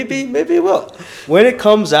value? Maybe it will. When it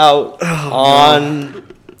comes out on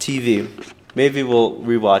TV, maybe we'll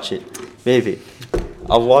rewatch it. Maybe.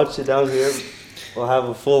 I'll watch it down here. We'll have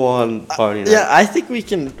a full-on party night. Yeah, I think we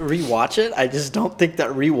can rewatch it. I just don't think that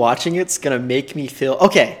rewatching it's going to make me feel...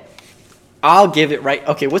 Okay, I'll give it right...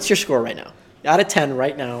 Okay, what's your score right now? Out of 10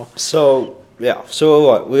 right now. So, yeah. So,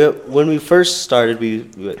 what? When we first started, we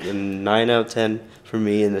a 9 out of 10 for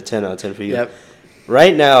me and a 10 out of 10 for you. Yep.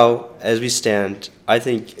 Right now, as we stand, I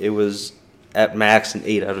think it was at max an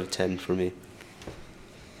 8 out of 10 for me.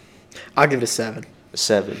 I'll give it a 7.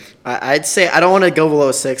 7. I'd say I don't want to go below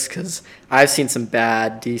a 6 because I've seen some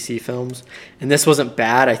bad DC films, and this wasn't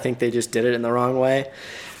bad. I think they just did it in the wrong way.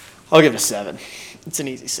 I'll give it a 7. It's an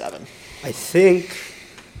easy 7. I think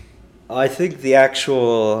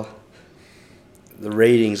the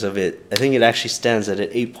ratings of it, I think it actually stands at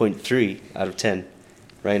an 8.3 out of 10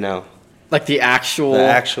 right now. Like the actual,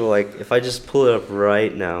 like, if I just pull it up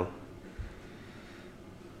right now,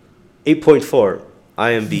 8.4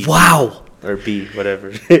 IMDb. Wow. Or B,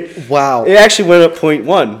 whatever. Wow. It actually went up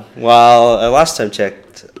 0.1 while last time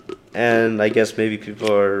checked. And I guess maybe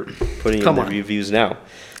people are putting in the reviews now.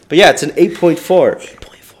 But yeah, it's an 8.4.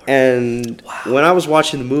 8.4. And when I was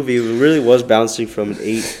watching the movie, it really was bouncing from an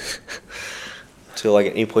 8 to like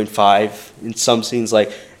an 8.5 in some scenes.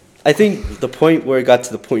 Like, I think the point where it got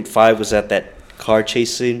to the 0.5 was at that car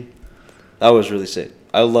chase scene. That was really sick.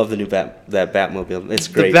 I love the new Batmobile. It's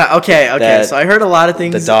great. Okay. So I heard a lot of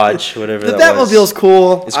things. The Dodge, whatever the that was. The Batmobile's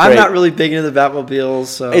cool. It's I'm great. not really big into the Batmobiles,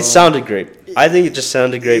 so It sounded great. I think it just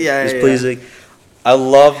sounded great. Yeah, it was pleasing. I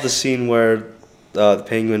love the scene where the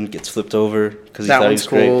Penguin gets flipped over because he thought he was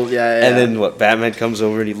cool. great. Yeah. And then Batman comes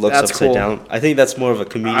over and he looks upside down. I think that's more of a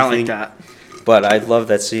comedic thing. I like that. But I love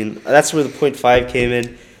that scene. That's where the 0.5 came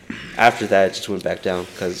in. After that, it just went back down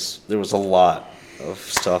because there was a lot of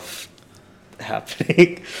stuff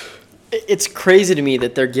happening. It's crazy to me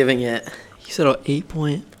that they're giving it. You said 8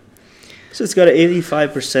 point. So it's got an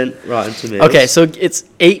 85% Rotten Tomatoes. Okay, so it's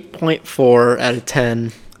 8.4 out of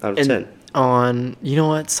 10. Out of 10. On, you know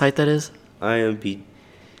what site that is? IMDb.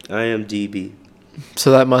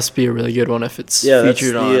 So that must be a really good one if it's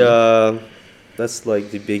featured on. That's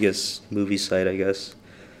like the biggest movie site, I guess,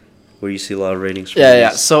 where you see a lot of ratings.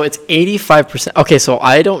 Yeah. So it's 85%. Okay, so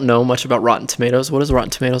I don't know much about Rotten Tomatoes. What does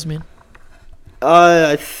Rotten Tomatoes mean?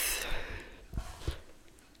 I've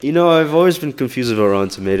always been confused about Rotten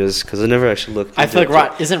Tomatoes because I never actually looked. I feel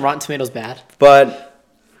like isn't Rotten Tomatoes bad? But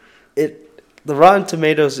the Rotten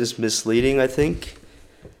Tomatoes is misleading, I think,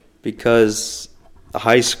 because a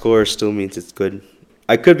high score still means it's good.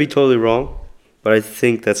 I could be totally wrong, but I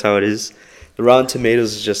think that's how it is. The Rotten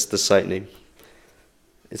Tomatoes is just the site name.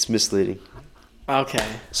 It's misleading. Okay.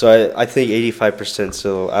 So I think 85%,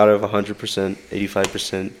 so out of 100%,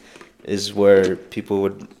 85% is where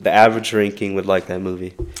the average ranking would like that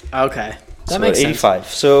movie. Okay. That so makes 85.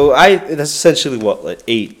 sense. So that's essentially like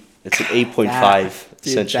 8. It's an 8.5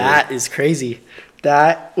 essentially. That is crazy.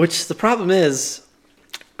 Which the problem is,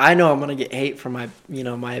 I know I'm going to get hate for my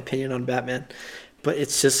opinion on Batman, but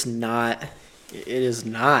it's just not, it is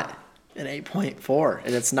not an 8.4,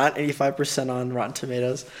 and it's not 85% on Rotten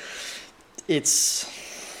Tomatoes.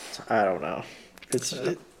 I don't know.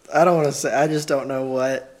 I don't want to say, I just don't know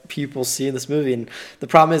what people see in this movie, and the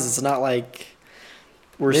problem is it's not like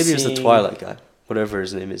Maybe it's the Twilight guy, whatever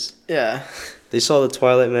his name is. Yeah. They saw the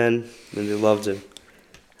Twilight Man, and they loved him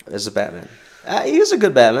as a Batman. He was a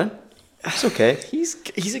good Batman. It's okay.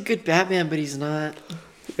 He's a good Batman, but he's not.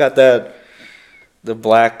 He got the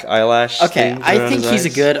black eyelash. Okay, I think he's a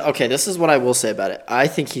good. Okay, this is what I will say about it. I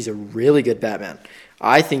think he's a really good Batman.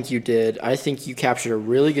 I think you captured a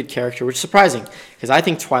really good character, which is surprising because I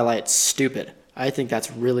think Twilight's stupid. I think that's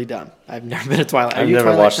really dumb. I've never been a Twilight. Are I've you a never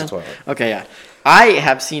Twilight watched fan? the Twilight. Okay, yeah. I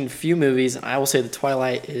have seen few movies, and I will say the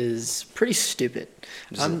Twilight is pretty stupid.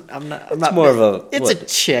 I'm not more of a- It's what? a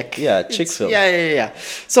chick. Yeah, chick It's- film. Yeah.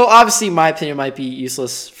 So obviously, my opinion might be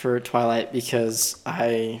useless for Twilight because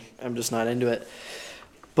I am just not into it.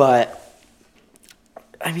 But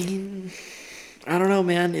I mean, I don't know,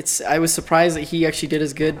 man. I was surprised that he actually did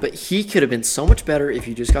as good, but he could have been so much better if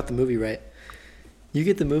you just got the movie right. You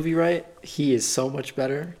get the movie right, he is so much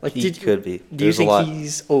better. Like He could be. Do you There's a think lot.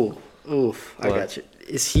 he's? Oh, oof! I What? got you.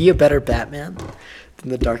 Is he a better Batman than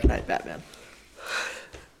the Dark Knight Batman?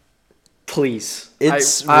 Please.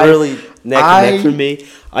 It's I- really neck and neck for I- me.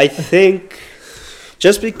 I think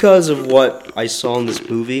just because of what I saw in this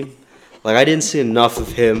movie, like I didn't see enough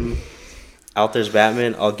of him out there as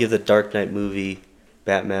Batman. I'll give the Dark Knight movie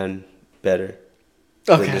Batman better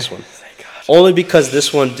than this one. Thank God. Only because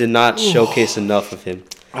this one did not showcase enough of him.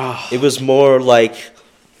 Ah. It was more like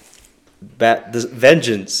the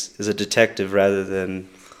Vengeance is a detective rather than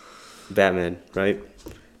Batman, right?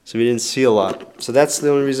 So we didn't see a lot. So that's the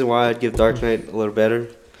only reason why I'd give Dark Knight a little better.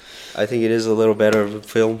 I think it is a little better of a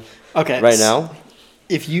film Okay. right now.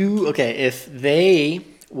 If they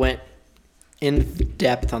went in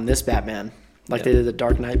depth on this Batman, like they did the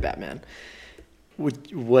Dark Knight Batman,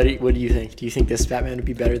 what do you think? Do you think this Batman would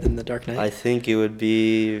be better than the Dark Knight? I think it would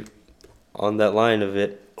be on that line of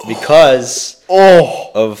it because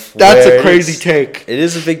Oh, of that's where a it crazy is. take. It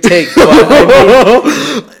is a big take, but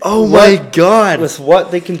I mean, Oh my God! with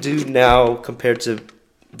what they can do now compared to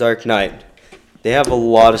Dark Knight, they have a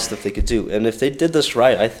lot of stuff they could do. And if they did this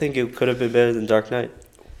right, I think it could have been better than Dark Knight.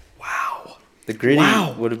 Wow, The gritty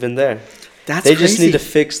Wow. would have been there. that's They crazy. just need to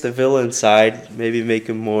fix the villain side, maybe make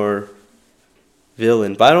him more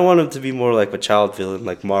villain. But I don't want him to be more like a child villain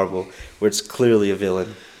like Marvel, where it's clearly a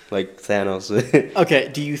villain, like Thanos. Okay,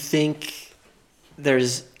 do you think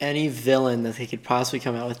there's any villain that they could possibly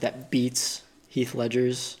come out with that beats Heath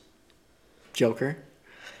Ledger's Joker?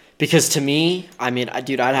 Because to me, I mean, I'd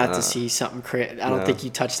have to see something crazy. I don't No. think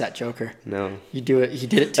you touch that Joker. No. You do it. He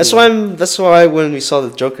did it. That's why when we saw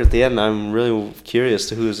the Joker at the end, I'm really curious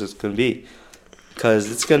to who is it going to be,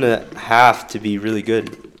 because it's going to have to be really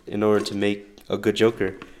good in order to make a good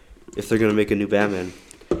Joker, if they're going to make a new Batman,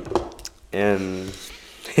 and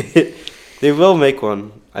they will make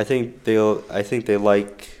one. I think they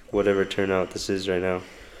like whatever turnout this is right now,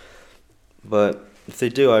 but if they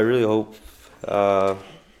do, I really hope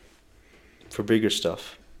for bigger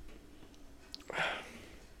stuff.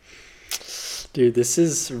 Dude, this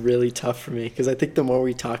is really tough for me because I think the more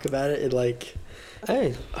we talk about it,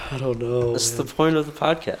 Hey, I don't know. that's the man. point of the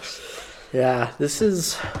podcast. Yeah, this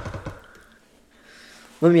is.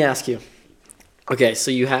 Let me ask you. Okay,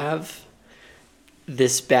 so you have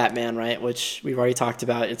this Batman, right? Which we've already talked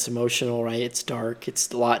about. It's emotional, right? It's dark. It's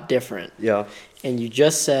a lot different. Yeah. And you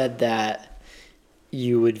just said that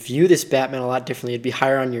you would view this Batman a lot differently. It'd be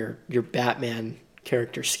higher on your Batman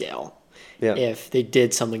character scale Yeah. if they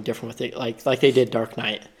did something different with it, like they did Dark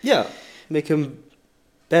Knight. Yeah. Make him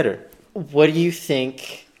better. What do you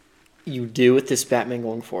think you do with this Batman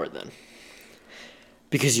going forward then?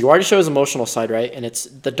 Because you already showed his emotional side, right? And it's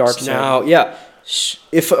the dark side. Now, yeah.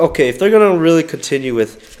 If they're gonna really continue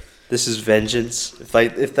with this is Vengeance, if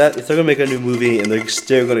they're gonna make a new movie and they're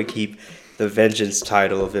still gonna keep the Vengeance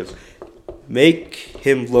title of him, make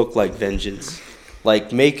him look like Vengeance,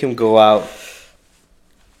 like make him go out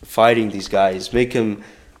fighting these guys, make him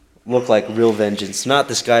look like real Vengeance, not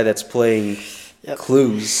this guy that's playing Yep.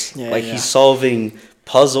 clues, Yeah, like yeah. he's solving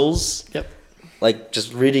puzzles, Yep. like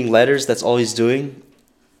just reading letters. That's all he's doing.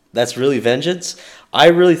 That's really Vengeance. I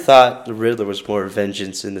really thought the Riddler was more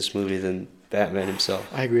Vengeance in this movie than Batman himself.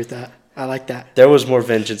 I agree with that. I like that. There was more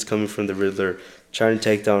vengeance coming from the Riddler, trying to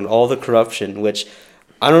take down all the corruption, which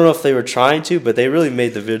I don't know if they were trying to, but they really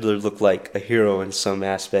made the Riddler look like a hero in some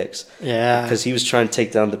aspects. Yeah. Because he was trying to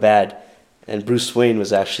take down the bad, and Bruce Wayne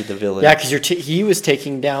was actually the villain. Yeah, because he was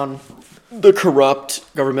taking down the corrupt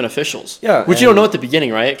government officials. Yeah, Which you don't and- know at the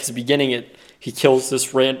beginning, right? Because the beginning, he kills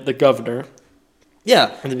the governor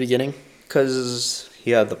Yeah, in the beginning. because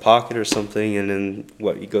he had the pocket or something, and then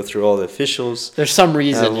you go through all the officials. There's some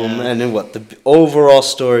reason. And Yeah. then the overall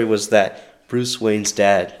story was that Bruce Wayne's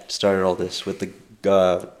dad started all this with the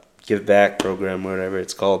Give Back program, whatever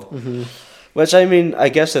it's called. Mm-hmm. Which, I mean, I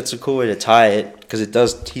guess that's a cool way to tie it, because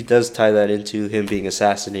he does tie that into him being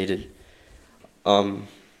assassinated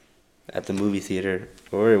at the movie theater,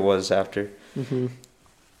 or it was after. Mm-hmm.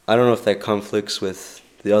 I don't know if that conflicts with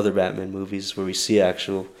the other Batman movies where we see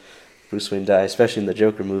actual Bruce Wayne die, especially in the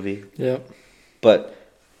Joker movie. Yep. But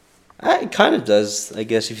it kind of does, I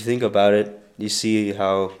guess, if you think about it. You see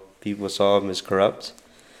how people saw him as corrupt.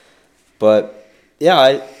 But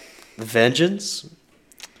yeah, vengeance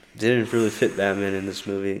didn't really fit Batman in this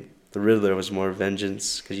movie. The Riddler was more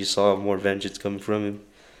vengeance because you saw more vengeance coming from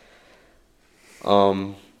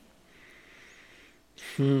him.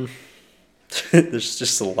 There's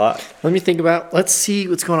just a lot. Let me think about. Let's see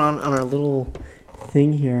what's going on our little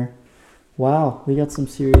thing here. Wow, we got some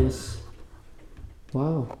serious.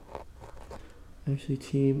 Wow. Actually,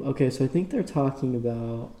 team. Okay, so I think they're talking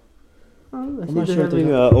about. I'm not sure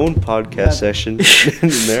having our own podcast session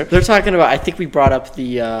in there. They're talking about. I think we brought up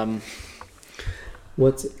the.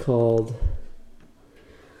 What's it called?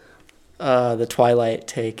 The Twilight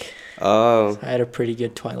take. Oh. I had a pretty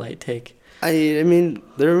good Twilight take. I mean,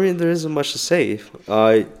 there isn't much to say.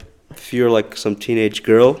 If you're like some teenage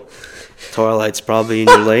girl, Twilight's probably in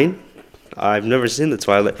your lane. I've never seen the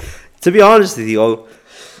Twilight. To be honest with you,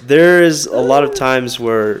 there is a lot of times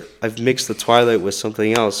where I've mixed the Twilight with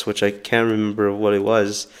something else, which I can't remember what it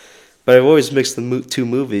was. But I've always mixed the two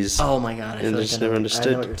movies. Oh my god! I just never understood.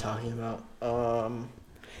 I know what you're talking about.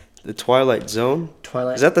 The Twilight Zone.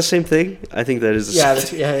 Twilight. Is that the same thing? I think that is. Yeah,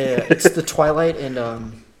 yeah. It's the Twilight and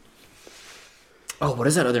Oh, what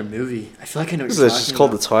is that other movie? I feel like I know what you're talking about. It's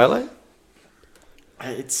called The Twilight?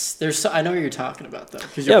 I know what you're talking about though.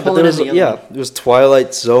 Yeah, but it was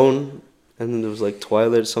Twilight Zone, and then there was like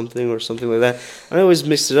Twilight something or something like that. I always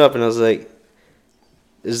mixed it up, and I was like,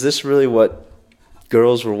 "Is this really what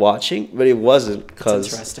girls were watching?" But it wasn't,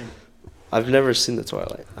 because interesting. I've never seen The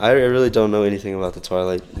Twilight. I really don't know anything about the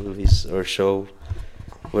Twilight movies or show,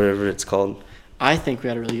 whatever it's called. I think we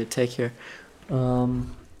had a really good take here.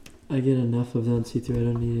 I get enough of NC3. I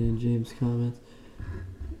don't need it in James' comments.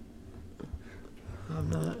 I'm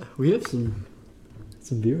not. We have some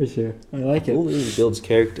viewers here. I like it. It builds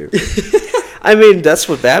character. I mean, that's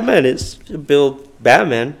what Batman is. You build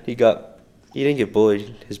Batman. He didn't get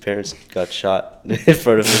bullied. His parents got shot in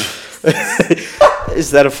front of him.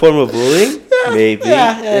 Is that a form of bullying? Maybe.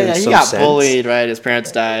 Yeah. He got bullied, right? His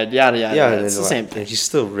parents died. Yada. Yeah, it's the same thing. He's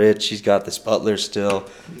still rich. He's got this butler still.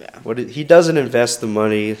 Yeah. He doesn't invest the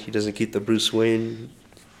money. He doesn't keep the Bruce Wayne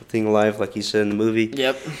thing alive like he said in the movie.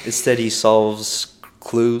 Yep. Instead, he solves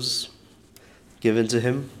clues given to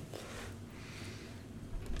him.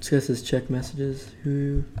 This guy says check messages.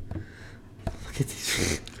 Look at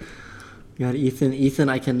these. We got Ethan. Ethan,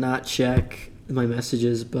 I cannot check my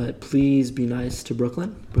messages, but please be nice to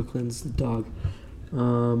Brooklyn. Brooklyn's the dog.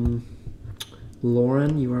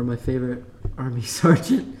 Lauren, you are my favorite Army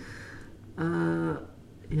sergeant.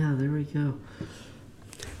 Yeah, there we go.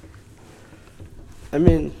 I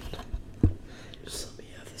mean, just let me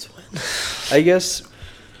have this one. I guess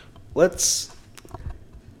let's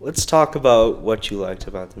talk about what you liked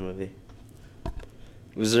about the movie.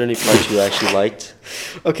 Was there any part you actually liked?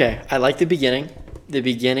 Okay, I like the beginning. The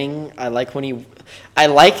beginning, I like when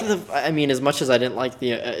as much as I didn't like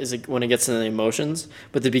when it gets into the emotions,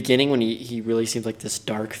 but the beginning when he really seems like this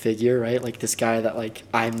dark figure, right? Like this guy that like,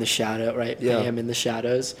 I'm the shadow, right? Yeah. I am in the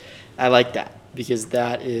shadows. I like that because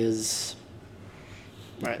that is,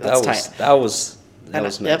 right, that's tight. That was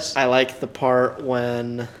nice. Yep, I like the part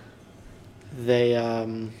when they,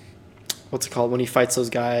 what's it called? When he fights those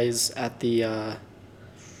guys at the,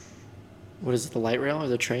 what is it, the light rail or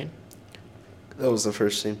the train? That was the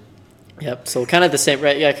first scene. Yep. So kind of the same,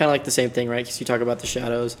 right? Yeah, kind of like the same thing, right? Because you talk about the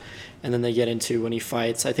shadows, and then they get into when he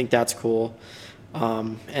fights. I think that's cool.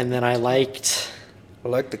 And then I liked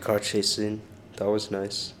the car chase scene. That was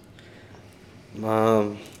nice. Is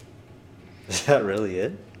that really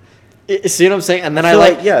it? See what I'm saying? And then I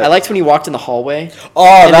liked when he walked in the hallway.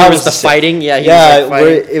 Oh, and that was the fighting. Yeah, where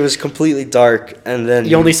it was completely dark, and then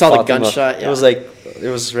you only saw the gunshot. Yeah. It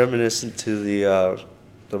was reminiscent to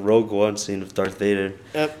the Rogue One scene of Darth Vader.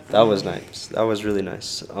 Yep. That was nice. That was really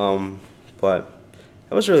nice. But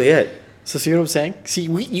that was really it. So see what I'm saying? See,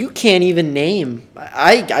 you can't even name.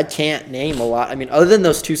 I can't name a lot. I mean, other than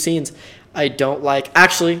those two scenes, I don't like.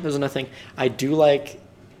 Actually, there's another thing. I do like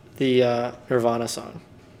the Nirvana song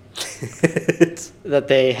that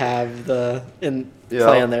they have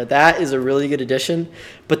play on there. That is a really good addition.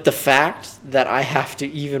 But the fact that I have to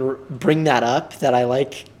even bring that up, that I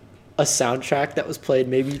like a soundtrack that was played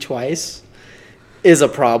maybe twice, is a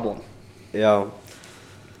problem. Yeah.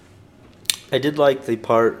 I did like the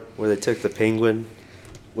part where they took the Penguin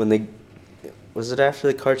was it after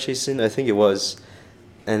the car chase scene? I think it was.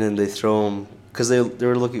 And then they throw him, because they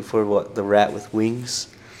were looking for the rat with wings,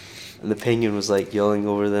 and the Penguin was like yelling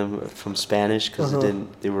over them from Spanish because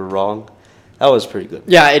they were wrong. That was pretty good.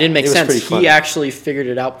 Yeah, it didn't make sense. He actually figured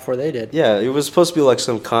it out before they did. Yeah, it was supposed to be like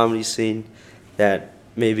some comedy scene that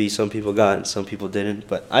maybe some people got and some people didn't,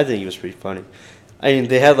 but I think it was pretty funny. I mean,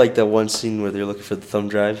 they had like that one scene where they're looking for the thumb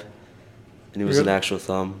drive, and it was an Really? actual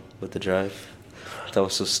thumb with the drive. That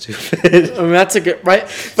was so stupid. I mean, that's a good right.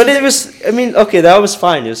 But it was. I mean, okay, that was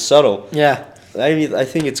fine. It was subtle. Yeah. I mean, I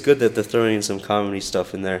think it's good that they're throwing in some comedy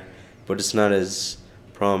stuff in there, but it's not as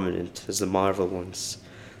prominent as the Marvel ones.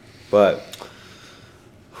 But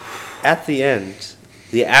at the end,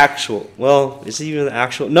 the actual, well, is it even the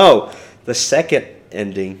actual? No, the second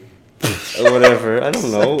ending or whatever. I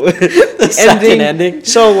don't know. The second ending?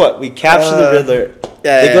 So what? We capture the Riddler.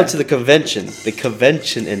 yeah, They yeah. go to the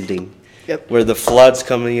convention ending. Yep. Where the flood's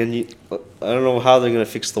coming in. I don't know how they're going to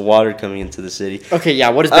fix the water coming into the city. Okay, yeah.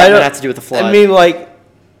 What does I Batman don't- have to do with the flood? I mean, like,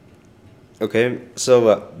 okay,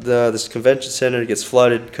 so this convention center gets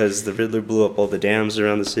flooded because the Riddler blew up all the dams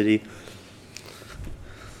around the city.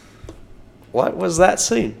 What was that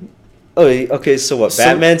scene? Oh, okay. So what? So-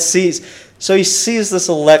 Batman sees. So he sees this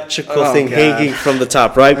electrical Oh, thing God. hanging from the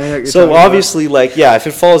top, I know what right? you're So talking about. obviously, like, yeah, if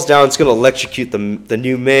it falls down, it's gonna electrocute the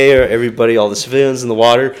new mayor, everybody, all the civilians in the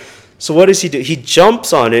water. So what does he do? He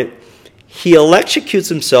jumps on it. He electrocutes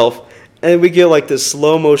himself, and we get like this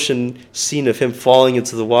slow motion scene of him falling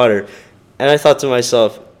into the water. And I thought to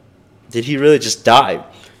myself, did he really just die?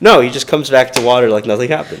 No, he just comes back to water like nothing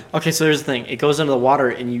happened. Okay, so here's the thing. It goes into the water,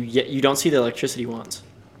 and you don't see the electricity once.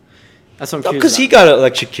 That's what I'm No, curious because he about. got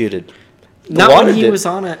electrocuted. The Not water when he did. was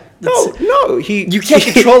on it. No, he. You can't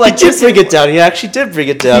control He did electricity. bring it down. He actually did bring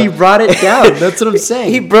it down. He brought it down. That's what I'm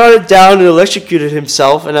saying. He brought it down and electrocuted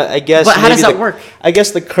himself, and I guess. But how does maybe that work? I guess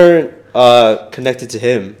the current connected to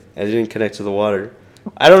him, and it didn't connect to the water.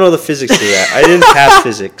 I don't know the physics to that. I didn't pass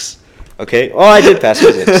physics. Okay. Oh, I did pass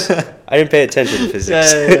physics. I didn't pay attention to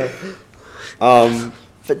physics. Yeah.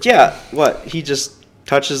 But yeah, what he just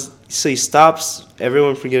touches. So he stops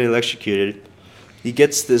everyone from getting electrocuted. He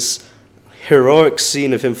gets this heroic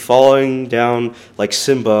scene of him falling down like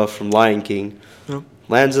Simba from Lion King. Yep.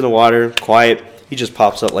 Lands in the water, quiet. He just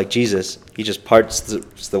pops up like Jesus. He just parts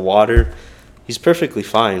the water. He's perfectly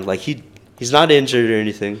fine. Like he's not injured or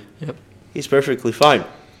anything. Yep. He's perfectly fine.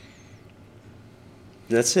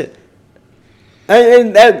 And that's it.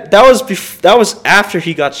 And that was after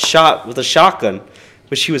he got shot with a shotgun,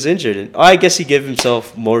 which he was injured in. Oh, I guess he gave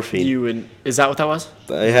himself morphine. Is that what that was?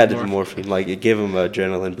 It had to be morphine. Like it gave him an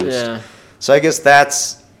adrenaline boost. Yeah. So I guess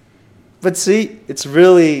that's. But see, it's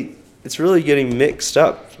really getting mixed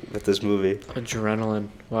up with this movie. Adrenaline.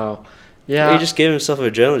 Wow. Yeah. He just gave himself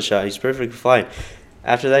an adrenaline shot. He's perfectly fine.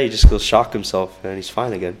 After that, he just goes shock himself, and he's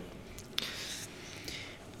fine again.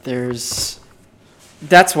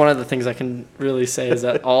 That's one of the things I can really say is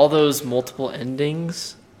that all those multiple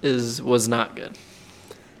endings was not good.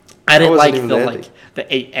 I didn't wasn't like even the the like ending.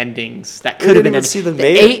 the 8 endings that We could have didn't been even see the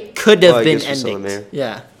endings. mayor? 8 could have Oh, I been guess we saw the endings. mayor.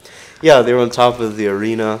 Yeah. Yeah, they were on top of the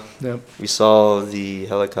arena. Yep. We saw the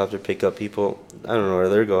helicopter pick up people. I don't know where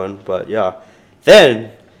they're going, but yeah.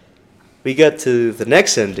 Then we get to the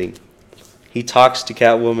next ending. He talks to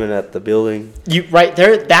Catwoman at the building. You right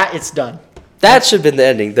there. That it's done. That should have been the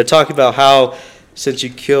ending. They're talking about how since you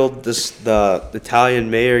killed the Italian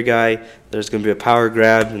mayor guy, there's going to be a power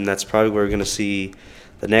grab, and that's probably where we're going to see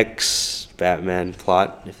the next Batman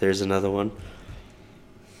plot, if there's another one.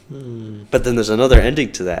 But then there's another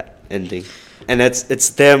ending to that ending, and it's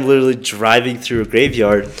them literally driving through a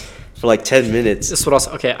graveyard for like 10 minutes. This is what else?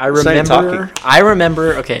 Okay, I It's not even remember. talking. I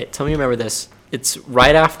remember. Okay, tell me you remember this. It's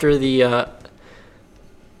right after the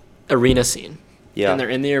arena scene. Yeah. And they're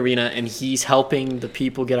in the arena, and he's helping the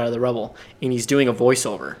people get out of the rubble, and he's doing a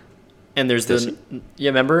voiceover. And there's Does you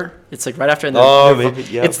remember? It's like right after. And Oh, maybe,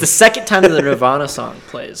 yeah. It's the second time that the Nirvana song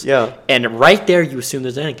plays. Yeah. And right there, you assume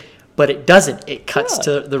there's an ending. But it doesn't. It cuts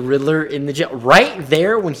to the Riddler in the jail. Right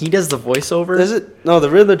there, when he does the voiceover. Is it? No, the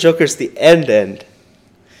Riddler Joker's the end.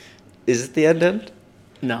 Is it the end?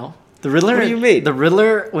 No. The Riddler. What do you mean? The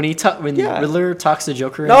Riddler, when Yeah. Riddler talks to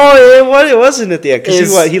Joker. No, it wasn't at the end.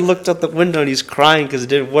 Because he looked out the window and he's crying because it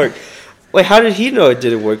didn't work. Wait, how did he know it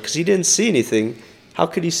didn't work? Because he didn't see anything. How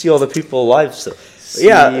could he see all the people alive still?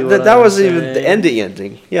 Yeah, what that I'm wasn't even the saying?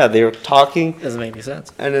 ending. Yeah, they were talking, Doesn't make any sense.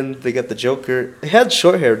 and then they got the Joker. He had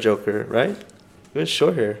short hair Joker, right? It was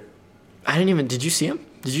short hair. I didn't even. Did you see him?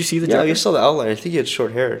 Did you see the Yeah, Joker? you saw the outline. I think he had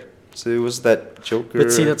short hair. So it was that Joker.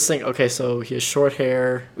 But see, that's the thing. Okay, so he has short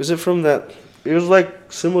hair. Was it from that? It was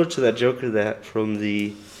like similar to that Joker that from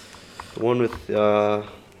the one with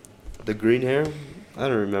the green hair. I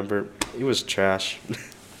don't remember. It was trash.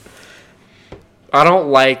 I don't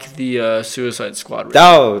like the Suicide Squad.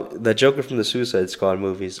 Oh, the Joker from the Suicide Squad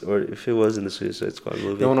movies, or if it was in the Suicide Squad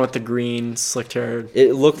movie, The one with the green slicked hair.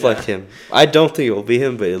 it looked like Yeah. him. I don't think it will be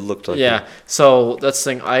him, but it looked like Yeah. him. So that's the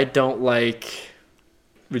thing. I don't like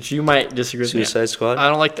which you might disagree with me. Suicide Squad? I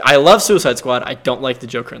don't like. I love Suicide Squad. I don't like the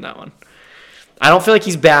Joker in that one. I don't feel like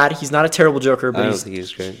he's bad. He's not a terrible Joker, but I don't think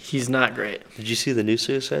he's great. he's not great. Did you see the new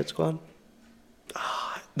Suicide Squad?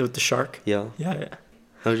 With the shark. Yeah. Yeah.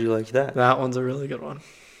 How'd you like that? That one's a really good one.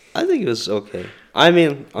 I think it was okay. I mean,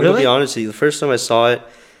 I'm gonna Really? be honest with you. The first time I saw it,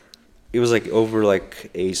 it was like over like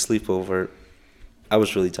a sleepover. I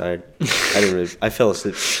was really tired. I fell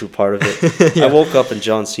asleep through part of it. Yeah. I woke up and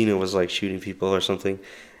John Cena was like shooting people or something.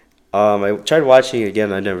 I tried watching it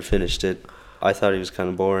again. I never finished it. I thought it was kind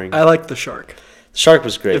of boring. I like the shark. Shark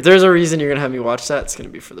was great. If there's a reason you're gonna have me watch that, it's gonna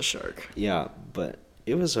be for the shark. Yeah, but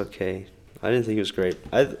it was okay. I didn't think it was great.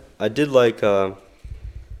 I did like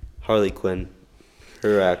Harley Quinn.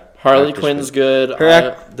 Her act. Harley actress Quinn's was- good.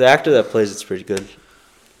 The actor that plays it's pretty good.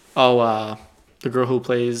 The girl who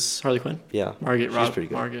plays Harley Quinn, Yeah, Margaret she's Robbie. pretty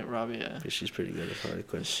good. Margaret Robbie. Yeah. She's pretty good at Harley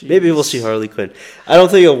Quinn. She's- Maybe we'll see Harley Quinn. I don't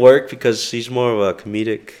think it'll work because she's more of a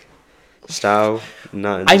comedic style.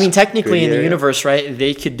 Not. In I this mean, technically gritty in the area. universe, right?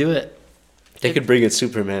 They could do it. They could bring in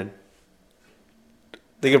Superman.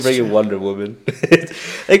 They could bring in Wonder Woman.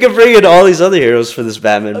 They could bring in all these other heroes for this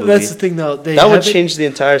Batman movie. That's the thing, though. They That would haven't- change the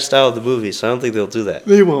entire style of the movie. So I don't think they'll do that.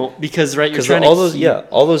 They won't because right, you're Because trying all to those, keep-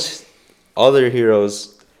 all those other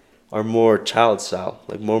heroes are more child style,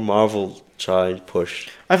 like more Marvel child push.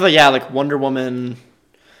 I feel like Wonder Woman.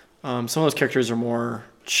 Some of those characters are more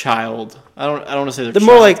child. I don't want to say They're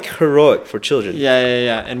more like heroic for children.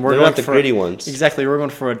 Yeah. And we're They're going not the for gritty ones. Exactly, we're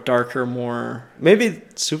going for a darker, more. Maybe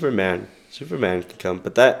Superman. Superman can come,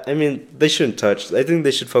 but they shouldn't touch. I think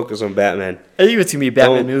they should focus on Batman. I think it's gonna be a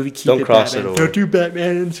Batman Don't- movie. Keep don't it cross Batman. it over. Don't do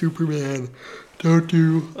Batman and Superman. Don't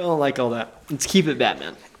do. I don't like all that. Let's keep it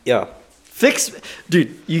Batman. Yeah,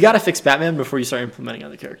 Dude. You got to fix Batman before you start implementing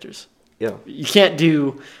other characters. yeah. You can't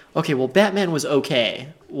do. Okay, well, Batman was okay.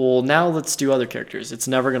 Well, now let's do other characters. It's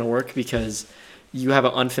never gonna work because you have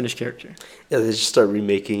an unfinished character. Yeah, they just start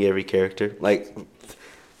remaking every character. Like,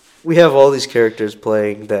 we have all these characters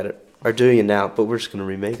playing that are doing it now, but we're just gonna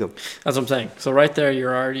remake them. That's what I'm saying. So right there,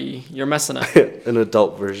 you're messing up. An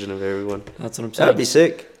adult version of everyone. That's what I'm saying. That'd be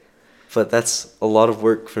sick. But that's a lot of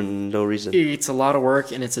work for no reason. It's a lot of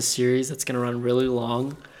work, and it's a series that's going to run really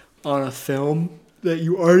long on a film that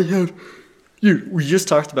you already have. Dude, we just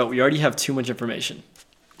talked about we already have too much information.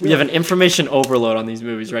 We have an information overload on these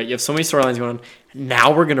movies, right? You have so many storylines going on.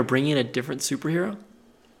 Now we're going to bring in a different superhero?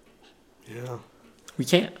 Yeah. We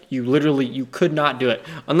can't. You could not do it.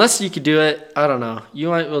 Unless you could do it, I don't know. You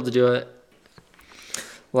might be able to do it.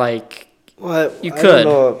 Like, What? You I could. don't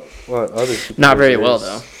know what other not very superheroes well, there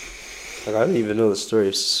though. is. Like, I didn't even know the story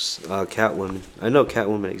of Catwoman. I know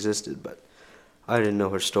Catwoman existed, but I didn't know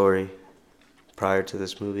her story prior to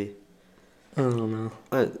this movie. I don't know.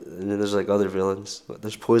 And then there's like other villains.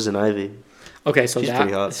 There's Poison Ivy. Okay, so She's that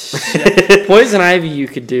pretty hot. Poison Ivy you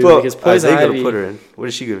could do Well, because Poison they Ivy. gonna put her in. What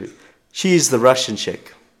is she gonna be? She's the Russian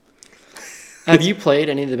chick. Have you played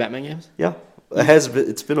any of the Batman games? Yeah,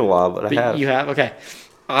 it's been a while, but I have. You have? Okay.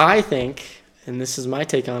 I think, and this is my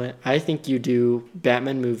take on it, I think you do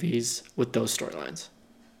Batman movies with those storylines.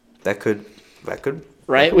 That could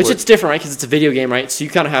Right? Which it's different, right? Because it's a video game, right? So you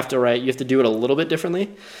kind of have to, right? You have to do it a little bit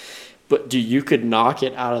differently. But you could knock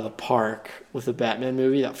it out of the park with a Batman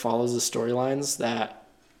movie that follows the storylines that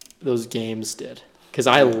those games did. Because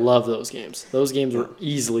I love those games. Those games were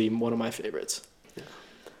easily one of my favorites.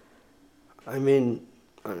 I mean,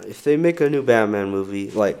 if they make a new Batman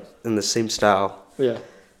movie like in the same style, Yeah.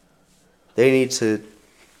 they need to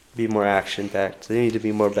be more action packed. They need to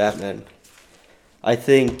be more Batman. I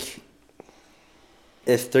think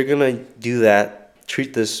if they're gonna do that,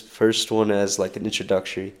 treat this first one as like an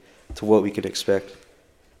introductory to what we could expect.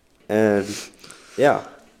 And yeah,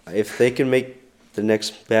 if they can make the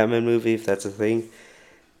next Batman movie, if that's a thing,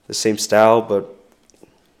 the same style but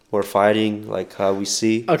more fighting, like how we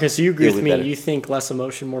see. Okay, so you agree it'll with be me. better. You think less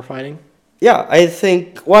emotion, more fighting? Yeah, I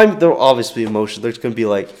think. Well, there'll obviously be emotion. There's gonna be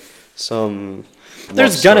like some.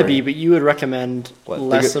 There's love gonna story. be, but you would recommend What,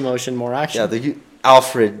 less emotion, more action. Yeah,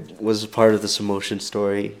 Alfred was part of this emotion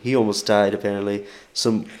story. He almost died apparently.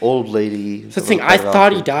 Some old lady. That's the thing. I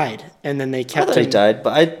thought he died, and then they I kept thought him. he died,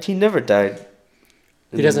 but he never died.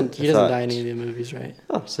 He doesn't. He doesn't thought- die in any of the movies, right?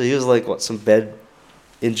 Oh, so he was like what, some bed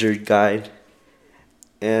injured guy,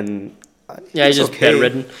 and Yeah, he's just okay.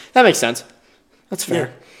 bedridden. That makes sense. That's fair.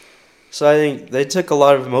 Yeah. So I think they took a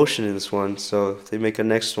lot of emotion in this one. So if they make a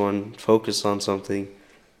next one, focus on something,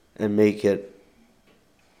 and make it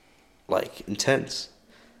like intense.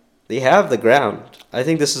 They have the ground. I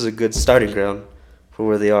think this is a good starting ground for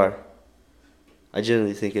where they are. I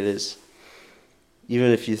genuinely think it is.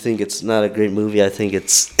 Even if you think it's not a great movie, I think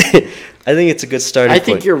it's I think it's a good starting I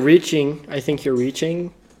think point. you're reaching. I think you're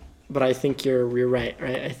reaching but I think you're right.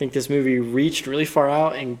 I think this movie reached really far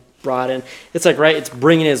out and brought in. It's like, right, it's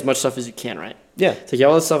bringing in as much stuff as you can, right? Yeah. So you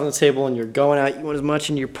have all this stuff on the table, and you're going out, you want as much,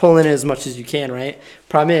 and you're pulling in as much as you can, right?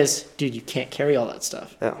 Problem is, dude, you can't carry all that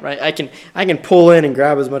stuff, Yeah. right? I can pull in and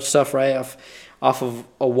grab as much stuff, right, off of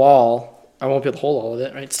a wall. I won't be able to hold all of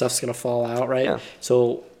it, right? Stuff's gonna fall out, right? Yeah.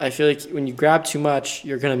 So I feel like when you grab too much,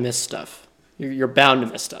 you're gonna miss stuff. You're bound to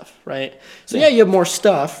miss stuff, right? So yeah, you have more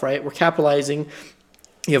stuff, right? We're capitalizing.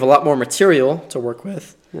 You have a lot more material to work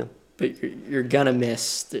with. Yeah. But you're gonna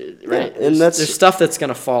miss, right? Yeah, and there's stuff that's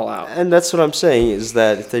gonna fall out. And that's what I'm saying is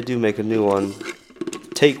that if they do make a new one,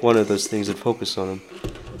 take one of those things and focus on them.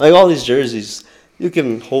 Like all these jerseys, you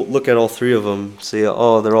can look at all three of them, say,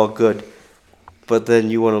 oh, they're all good. But then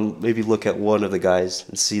you want to maybe look at one of the guys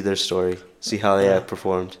and see their story, see how they have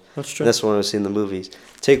performed. That's true. That's what I've seen in the movies.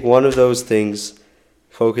 Take one of those things,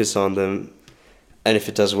 focus on them, and if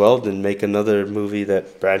it does well, then make another movie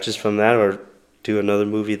that branches from that, or do another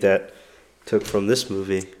movie that took from this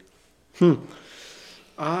movie. So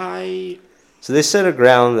they set a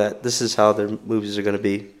ground that this is how their movies are going to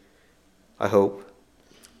be, I hope.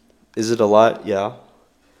 Is it a lot? Yeah.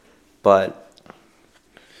 But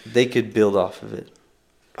they could build off of it.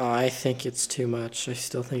 I think it's too much. I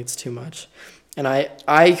still think it's too much. And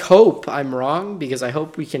I hope I'm wrong, because I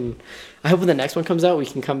hope when the next one comes out, we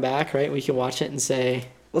can come back, right? We can watch it and say...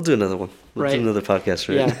 We'll do another one. We'll right. do another podcast,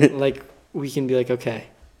 right? Yeah, like, we can be like, okay,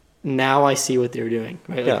 now I see what they were doing,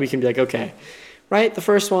 right? Like, Yeah. we can be like, okay, right? The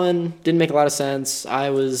first one didn't make a lot of sense.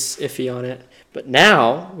 I was iffy on it. But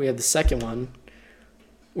now we have the second one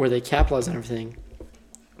where they capitalize on everything.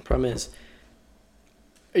 Problem is,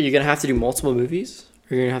 are you going to have to do multiple movies?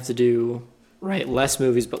 Or you're going to have to do, right, less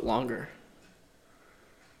movies but longer?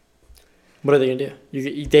 What are they going to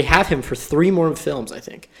do? They have him for 3 more films, I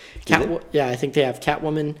think. Yeah, I think they have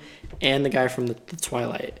Catwoman and the guy from the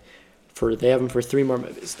Twilight. They have him for 3 more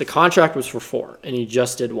movies. The contract was for 4, and he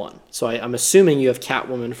just did 1. So I'm assuming you have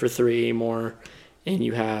Catwoman for 3 more, and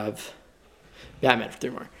you have Batman for 3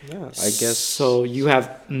 more. Yeah, I guess. So you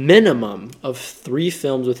have minimum of 3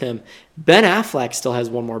 films with him. Ben Affleck still has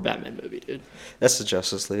 1 more Batman movie, dude. That's the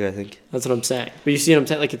Justice League, I think. That's what I'm saying. But you see what I'm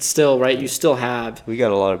saying? Like, it's still, right? You still have... We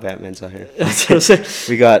got a lot of Batmans out here. That's what I'm saying.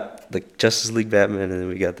 We got the Justice League Batman, and then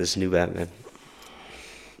we got this new Batman.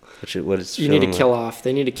 You need to kill off.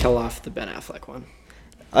 They need to kill off the Ben Affleck one.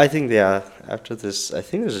 I think, yeah, after this, I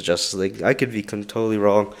think there's a Justice League. I could be totally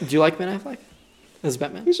wrong. Do you like Ben Affleck as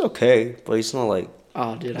Batman? He's okay, but he's not like...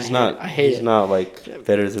 Oh, dude, I hate it. He's not like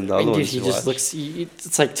better than the other dude, ones. he just looks.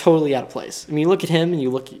 It's like totally out of place. I mean, you look at him and you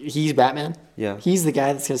look. He's Batman. Yeah. He's the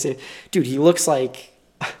guy that's gonna say, dude. He looks like.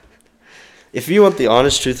 If you want the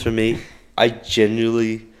honest truth from me, I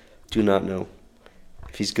genuinely do not know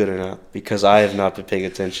if he's good or not, because I have not been paying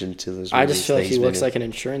attention to those movies. I just feel like he looks like an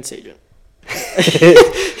insurance agent.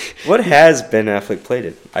 What has Ben Affleck played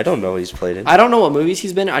in? I don't know what he's played in. I don't know what movies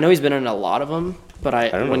he's been in. I know he's been in a lot of them,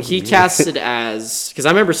 but when he casted as, because I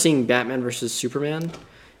remember seeing Batman versus Superman.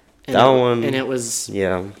 And That one. And it was,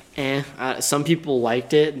 Yeah. some people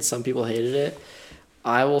liked it and some people hated it.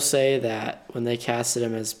 I will say that when they casted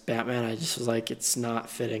him as Batman, I just was like, it's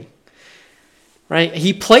not fitting. Right?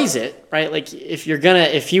 He plays it, right? Like, if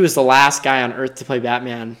he was the last guy on Earth to play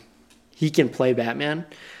Batman, he can play Batman.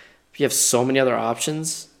 You have so many other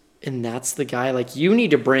options, and that's the guy. Like, you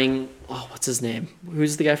need to bring, what's his name?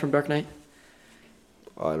 Who's the guy from Dark Knight?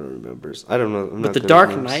 I don't remember. I don't know. But the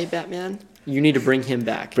Dark Knight Batman, you need to bring him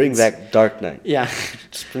back. Bring back Dark Knight. Yeah.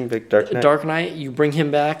 Just bring back Dark Knight. Dark Knight, you bring him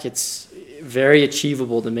back. It's very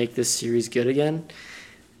achievable to make this series good again.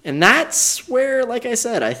 And that's where, like I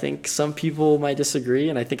said, I think some people might disagree,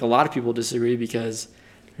 and I think a lot of people disagree because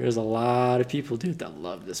there's a lot of people, dude, that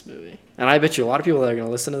love this movie. And I bet you a lot of people that are going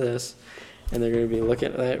to listen to this, and they're going to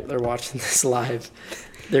be they're watching this live.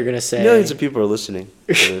 They're going to say... Millions of people are listening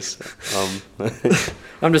to this.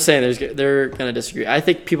 I'm just saying they're going to disagree. I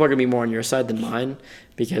think people are going to be more on your side than mine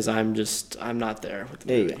because I'm not there with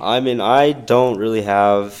the movie. I mean, I don't really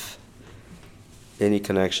have any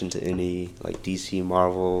connection to any like DC,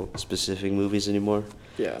 Marvel specific movies anymore.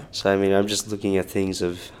 Yeah. So I mean, I'm just looking at things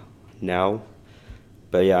of now.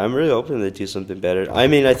 But yeah, I'm really hoping they do something better. I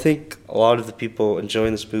mean, I think a lot of the people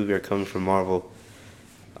enjoying this movie are coming from Marvel.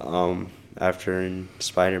 After in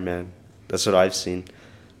Spider-Man, that's what I've seen.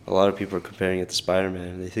 A lot of people are comparing it to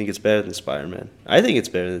Spider-Man. They think it's better than Spider-Man. I think it's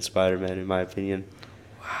better than Spider-Man, in my opinion.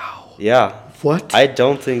 Wow. Yeah. What? I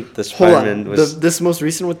don't think the Spider-Man was... this most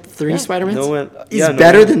recent with 3 Spider-Mans? No one... Is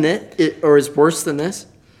better than it, or is worse than this?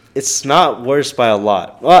 It's not worse by a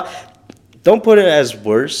lot. Well, don't put it as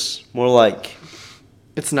worse. More like...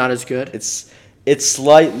 It's not as good? It's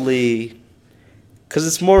slightly Because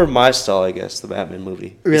it's more my style, I guess, the Batman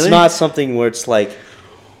movie. Really? It's not something where it's like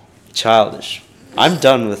childish. I'm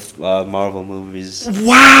done with Marvel movies.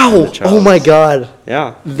 Wow! Oh my god.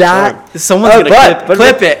 Yeah. That sorry. someone's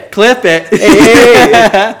gonna clip it.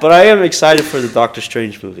 Hey. But I am excited for the Doctor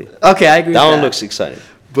Strange movie. Okay, I agree. That with one that. looks exciting.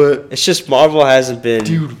 But It's just Marvel hasn't been.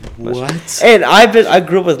 dude, much. what? And I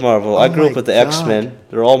grew up with Marvel. I Oh grew my up with the God. X-Men.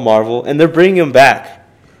 They're all Marvel, and they're bringing them back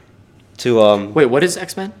to Wait, what is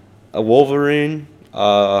X-Men? a Wolverine,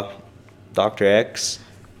 Doctor X,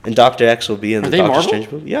 and Doctor X will be in Are the they Doctor Marvel?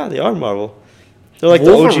 Strange movie. Yeah, they are Marvel. They're like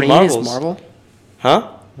Wolverine the OG Marvels. is Marvel. Huh?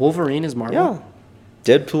 Wolverine is Marvel. Yeah.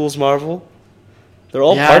 Deadpool's Marvel. They're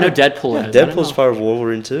all Yeah, part I know of Deadpool Yeah, is. I don't Deadpool's know. part of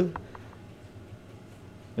Wolverine too.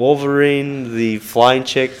 Wolverine, the flying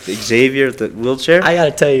chick, Xavier, the wheelchair. I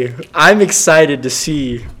gotta tell you, I'm excited to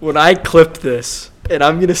see when I clip this, and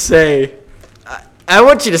I'm gonna say, I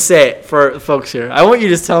want you to say it for folks here. I want you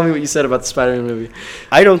to just tell me what you said about the Spider-Man movie.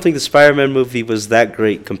 I don't think the Spider-Man movie was that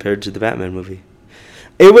great compared to the Batman movie.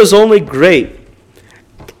 It was only great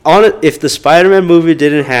if the Spider-Man movie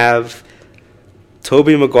didn't have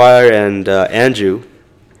Tobey Maguire and Andrew.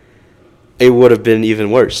 It would have been even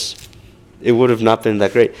worse. It would have not been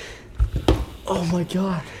that great. Oh my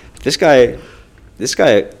god, This guy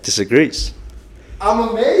disagrees. I'm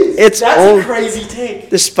amazed. It's That's all- a crazy take.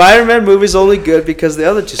 The Spider-Man movie is only good because the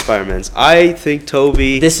other two Spider-Mans. I think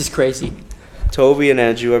Tobey This is crazy. and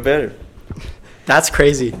Andrew are better. That's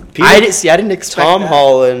crazy. Peter- I didn't expect Tom that.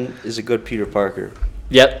 Holland is a good Peter Parker.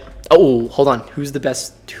 Yep. Oh, hold on. Who is the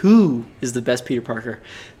best Peter Parker?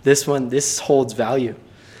 This holds value.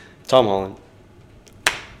 Tom Holland.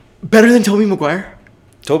 Better than Tobey Maguire?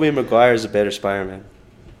 Tobey Maguire is a better Spider-Man.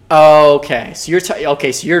 Okay. So you're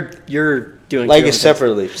doing Like two it's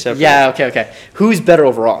different things. separately. Yeah, okay. Who's better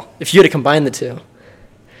overall? If you had to combine the two.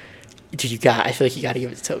 Dude, I feel like you got to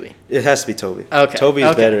give it to Tobey. It has to be Tobey. Okay, Tobey is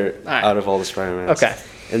okay. better All right. out of all the Spider-Mans. Okay.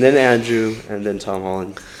 And then Andrew, and then Tom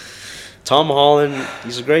Holland. Tom Holland,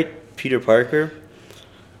 he's a great Peter Parker,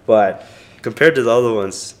 but compared to the other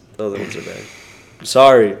ones are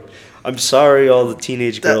bad. I'm sorry all the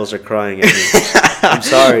teenage girls are crying at me. I'm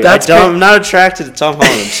sorry. I'm not attracted to Tom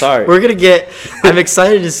Holland. I'm sorry. I'm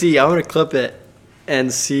excited to see. I want to clip it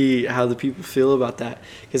and see how the people feel about that.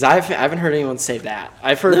 Because I haven't heard anyone say that.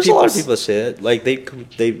 I've heard There's a lot of people that say it. Like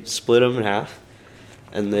they split them in half,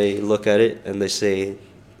 and they look at it and they say,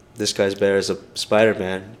 "This guy's better as a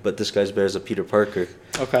Spider-Man, but this guy's better as a Peter Parker."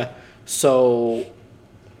 Okay. So,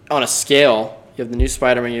 on a scale, you have the new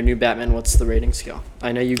Spider-Man, your new Batman. What's the rating scale?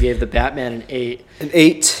 I know you gave the Batman an 8. An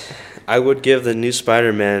 8. I would give the new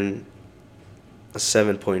Spider-Man a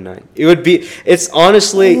 7.9. It would be. It's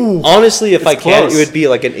honestly, if I can, close. it would be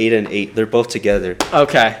like an 8 and 8. They're both together.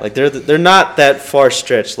 Okay. Like they're not that far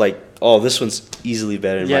stretched. Like, oh, this one's easily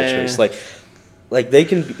better in my Yeah, choice. yeah. Like they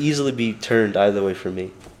can easily be turned either way for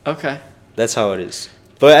me. Okay. That's how it is.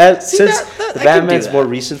 But since that- the I can do Batman's that. more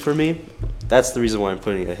recent for me, that's the reason why I'm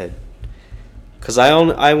putting it ahead. Because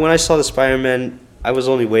when I saw the Spider-Man, I was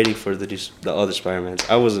only waiting for the other Spider-Mans.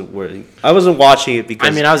 I wasn't watching it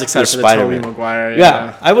because I was excited it for the Spider-Man. Tobey Maguire.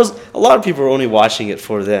 Yeah, I was. A lot of people were only watching it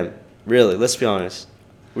for them. Really, let's be honest.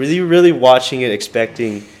 Were you really watching it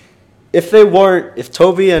expecting? If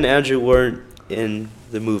Tobey and Andrew weren't in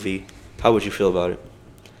the movie, how would you feel about it?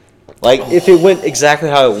 Like if it went exactly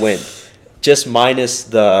how it went, just minus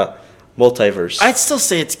the multiverse. I'd still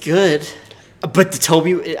say it's good. But the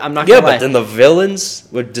Tobey, I'm not Yeah, gonna lie. but then the villains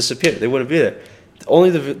would disappear. They wouldn't be there.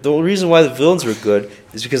 Only the only reason why the villains were good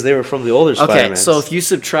is because they were from the older Spider-Man. Okay, so if you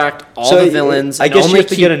subtract all the villains, I and guess you only have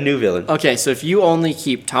to get a new villain. Okay, so if you only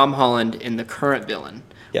keep Tom Holland in the current villain,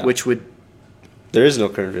 Yeah. which would There is no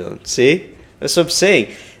current villain. See? That's what I'm saying.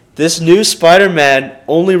 This new Spider-Man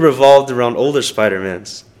only revolved around older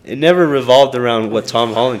Spider-Mans. It never revolved around what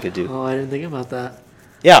Tom Holland could do. Oh, I didn't think about that.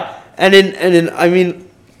 Yeah. And then I mean,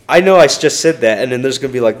 I know I just said that, and then there's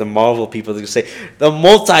going to be like the Marvel people that say, the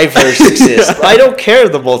multiverse exists. I don't care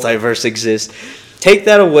if the multiverse exists. Take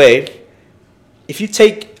that away. If you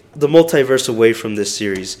take the multiverse away from this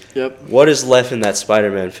series, Yep. what is left in that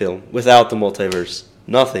Spider-Man film without the multiverse?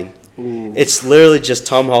 Nothing. Ooh. It's literally just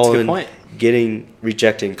Tom a good Holland point. getting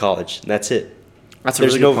rejected in college. And that's it. That's a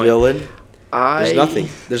There's really no good point. villain. There's nothing.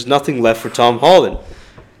 There's nothing left for Tom Holland.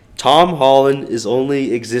 Tom Holland is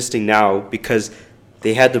only existing now because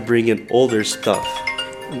they had to bring in older stuff.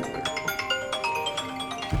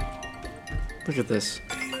 Look at this.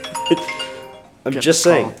 I'm Get just the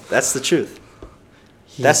saying. call. That's the truth.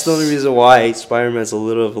 That's the only reason why Spider-Man's a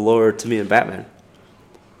little lower to me than Batman.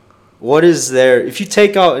 What is there? If you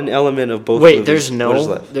take out an element of both Wait, movies, what is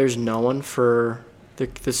left? there's no one for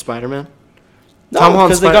the Spider-Man. No, Tom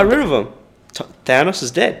Holland's because they got rid of him. Thanos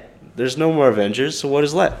is dead. There's no more Avengers, so what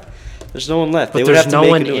is left? There's no one left. But They would there's have to no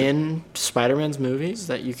make one a new one. in Spider-Man's movies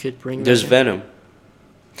that you could bring. There's back in? Venom.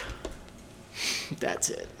 That's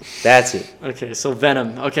it. That's it. Okay, so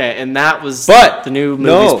Venom. Okay, and that was. But the new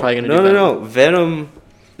movie's probably gonna do Venom. No. Venom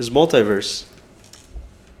is multiverse.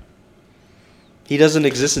 He doesn't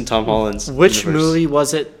exist in Tom Holland's Which universe. movie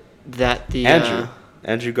was it that the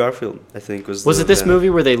Andrew Garfield, I think, was. Was the it this Venom. movie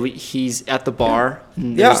where he's at the bar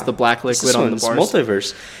and Yeah. there's the black It's liquid this on one. the It's bars?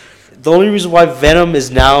 multiverse. The only reason why Venom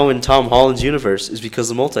is now in Tom Holland's universe is because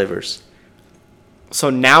of multiverse. So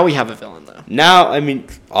now we have a villain though. Now, I mean,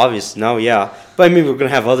 obviously, now, yeah. But I mean, we're going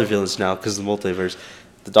to have other villains now because of the multiverse.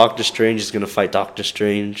 The Doctor Strange is going to fight Doctor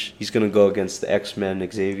Strange. He's going to go against the X-Men,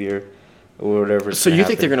 Xavier, or whatever. So you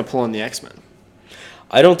think they're gonna pull in the X-Men?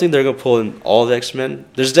 I don't think they're going to pull in all the X-Men.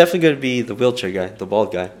 There's definitely going to be the wheelchair guy, the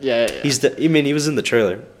bald guy. Yeah. I mean, he was in the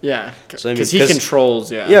trailer. Yeah. So, I mean, Because he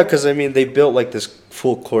controls. Yeah. Yeah, because, I mean, they built, like, this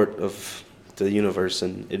full court of the universe,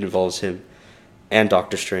 and it involves him and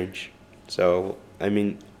Doctor Strange. So, I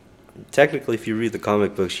mean, technically, if you read the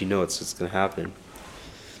comic books, you know it's going to happen.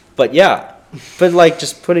 But, yeah. But, like,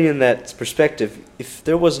 just putting in that perspective, if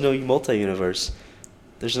there was no multi-universe,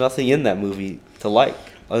 there's nothing in that movie to like,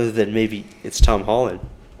 other than maybe it's Tom Holland.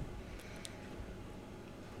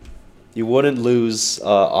 You wouldn't lose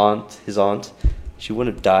his aunt. She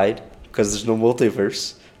wouldn't have died because there's no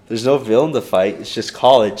multiverse. There's no villain to fight. It's just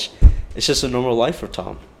college. It's just a normal life for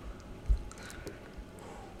Tom.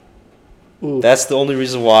 Ooh, That's the only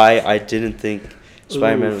reason why I didn't think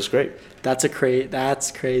Spider-Man Oof. was great. that's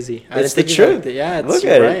crazy. I It's didn't the think about truth. it. Yeah, it's Look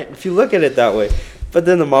you're at right. it. If you look at it that way. But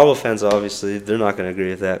then the Marvel fans, obviously, they're not going to agree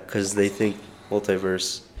with that because they think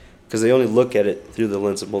multiverse, because they only look at it through the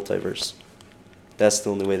lens of multiverse. That's the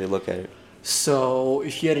only way they look at it. So,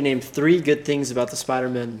 if you had to name 3 good things about the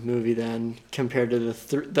Spider-Man movie, then compared to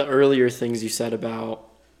the earlier things you said about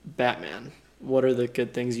Batman, what are the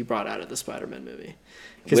good things you brought out of the Spider-Man movie?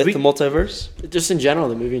 With the multiverse? Just in general,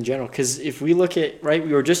 the movie in general. Because if we look at we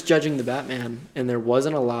were just judging the Batman, and there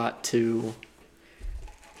wasn't a lot to.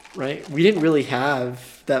 Right, we didn't really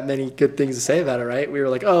have that many good things to say about it. Right, we were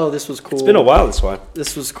like, "Oh, this was cool." It's been a while, that's why.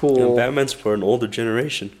 This was cool. You know, Batman's for an older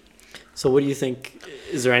generation. So, what do you think?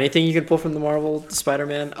 Is there anything you can pull from the Marvel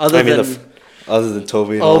Spider-Man other than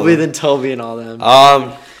Toby? Toby and all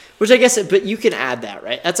them? Which I guess, but you can add that,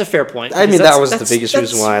 right? That's a fair point. I mean, that was the biggest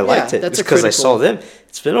reason why I liked it. It's because I saw them.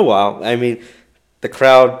 It's been a while. I mean, the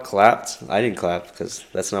crowd clapped. I didn't clap because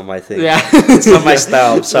that's not my thing. Yeah, it's not my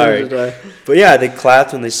style. I'm sorry. But yeah, they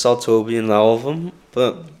clapped when they saw Toby and all of them.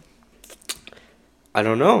 But I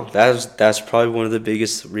don't know. That's probably one of the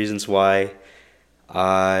biggest reasons why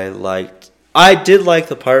I did like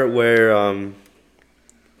the part where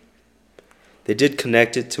they did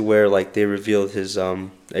connect it to where like they revealed his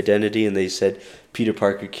identity and they said Peter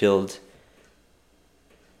Parker killed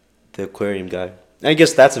the aquarium guy. I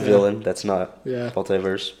guess that's a villain. That's not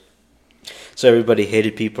multiverse. So everybody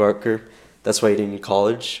hated Peter Parker. That's why he didn't get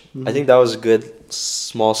college. Mm-hmm. I think that was a good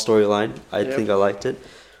small storyline. I think I liked it.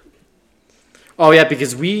 Oh yeah,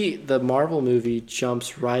 because the Marvel movie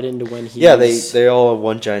jumps right into when he. Yeah, they all have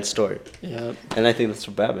one giant story. Yeah. And I think that's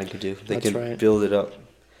what Batman could do. They That's can right. build it up.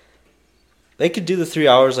 They could do the 3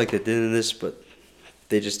 hours like they did in this, but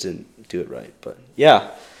they just didn't do it right. But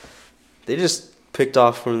yeah, they just picked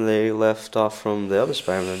off when they left off from the other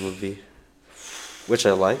Spider-Man movie, which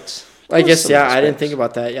I liked. I guess, Some I didn't aspects. think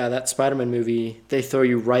about that. Yeah, that Spider-Man movie, they throw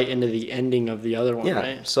you right into the ending of the other one, Yeah,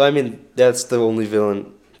 right? so I mean, that's the only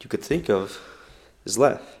villain you could think of is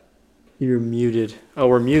left. You're muted. Oh,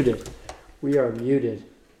 we're muted. We are muted.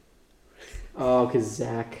 Oh, because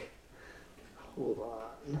Zach. Hold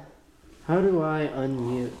on. How do I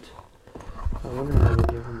unmute? I wonder how we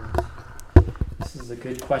give him this. This is a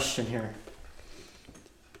good question here.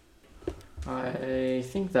 I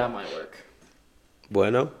think that might work.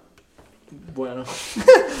 Bueno? Bueno.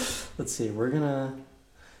 Let's see. We're going to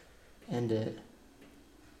end it.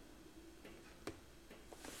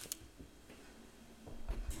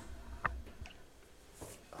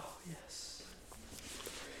 Oh, yes.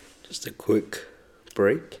 Just a quick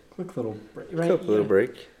break. Quick little break. Right? Quick little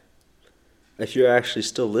break. If you're actually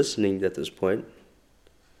still listening at this point,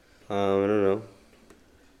 I don't know.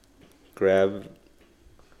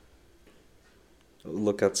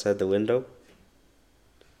 Look outside the window.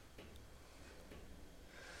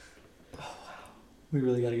 We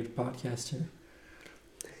really got to get a podcast here.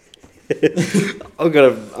 I'm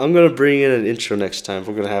gonna bring in an intro next time.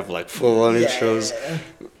 We're gonna have like full on intros.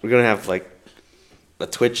 We're gonna have like a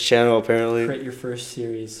Twitch channel apparently. Create your first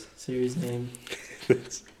series. Series name.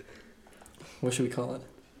 What should we call it?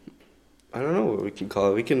 I don't know what we can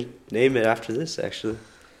call it. We can name it after this, actually.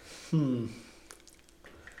 Hmm.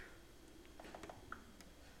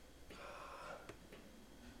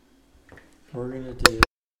 We're gonna do